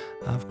page.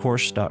 Of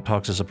course, Doc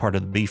Talks is a part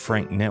of the Be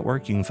Frank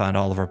Network. You can find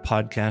all of our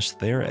podcasts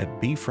there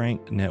at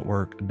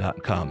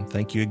befranknetwork.com.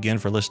 Thank you again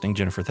for listening.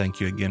 Jennifer, thank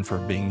you again for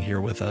being here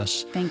with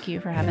us. Thank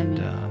you for having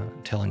me.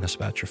 Telling us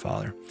about your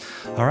father.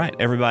 All right,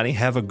 everybody,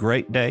 have a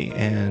great day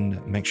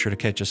and make sure to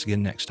catch us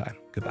again next time.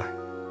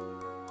 Goodbye.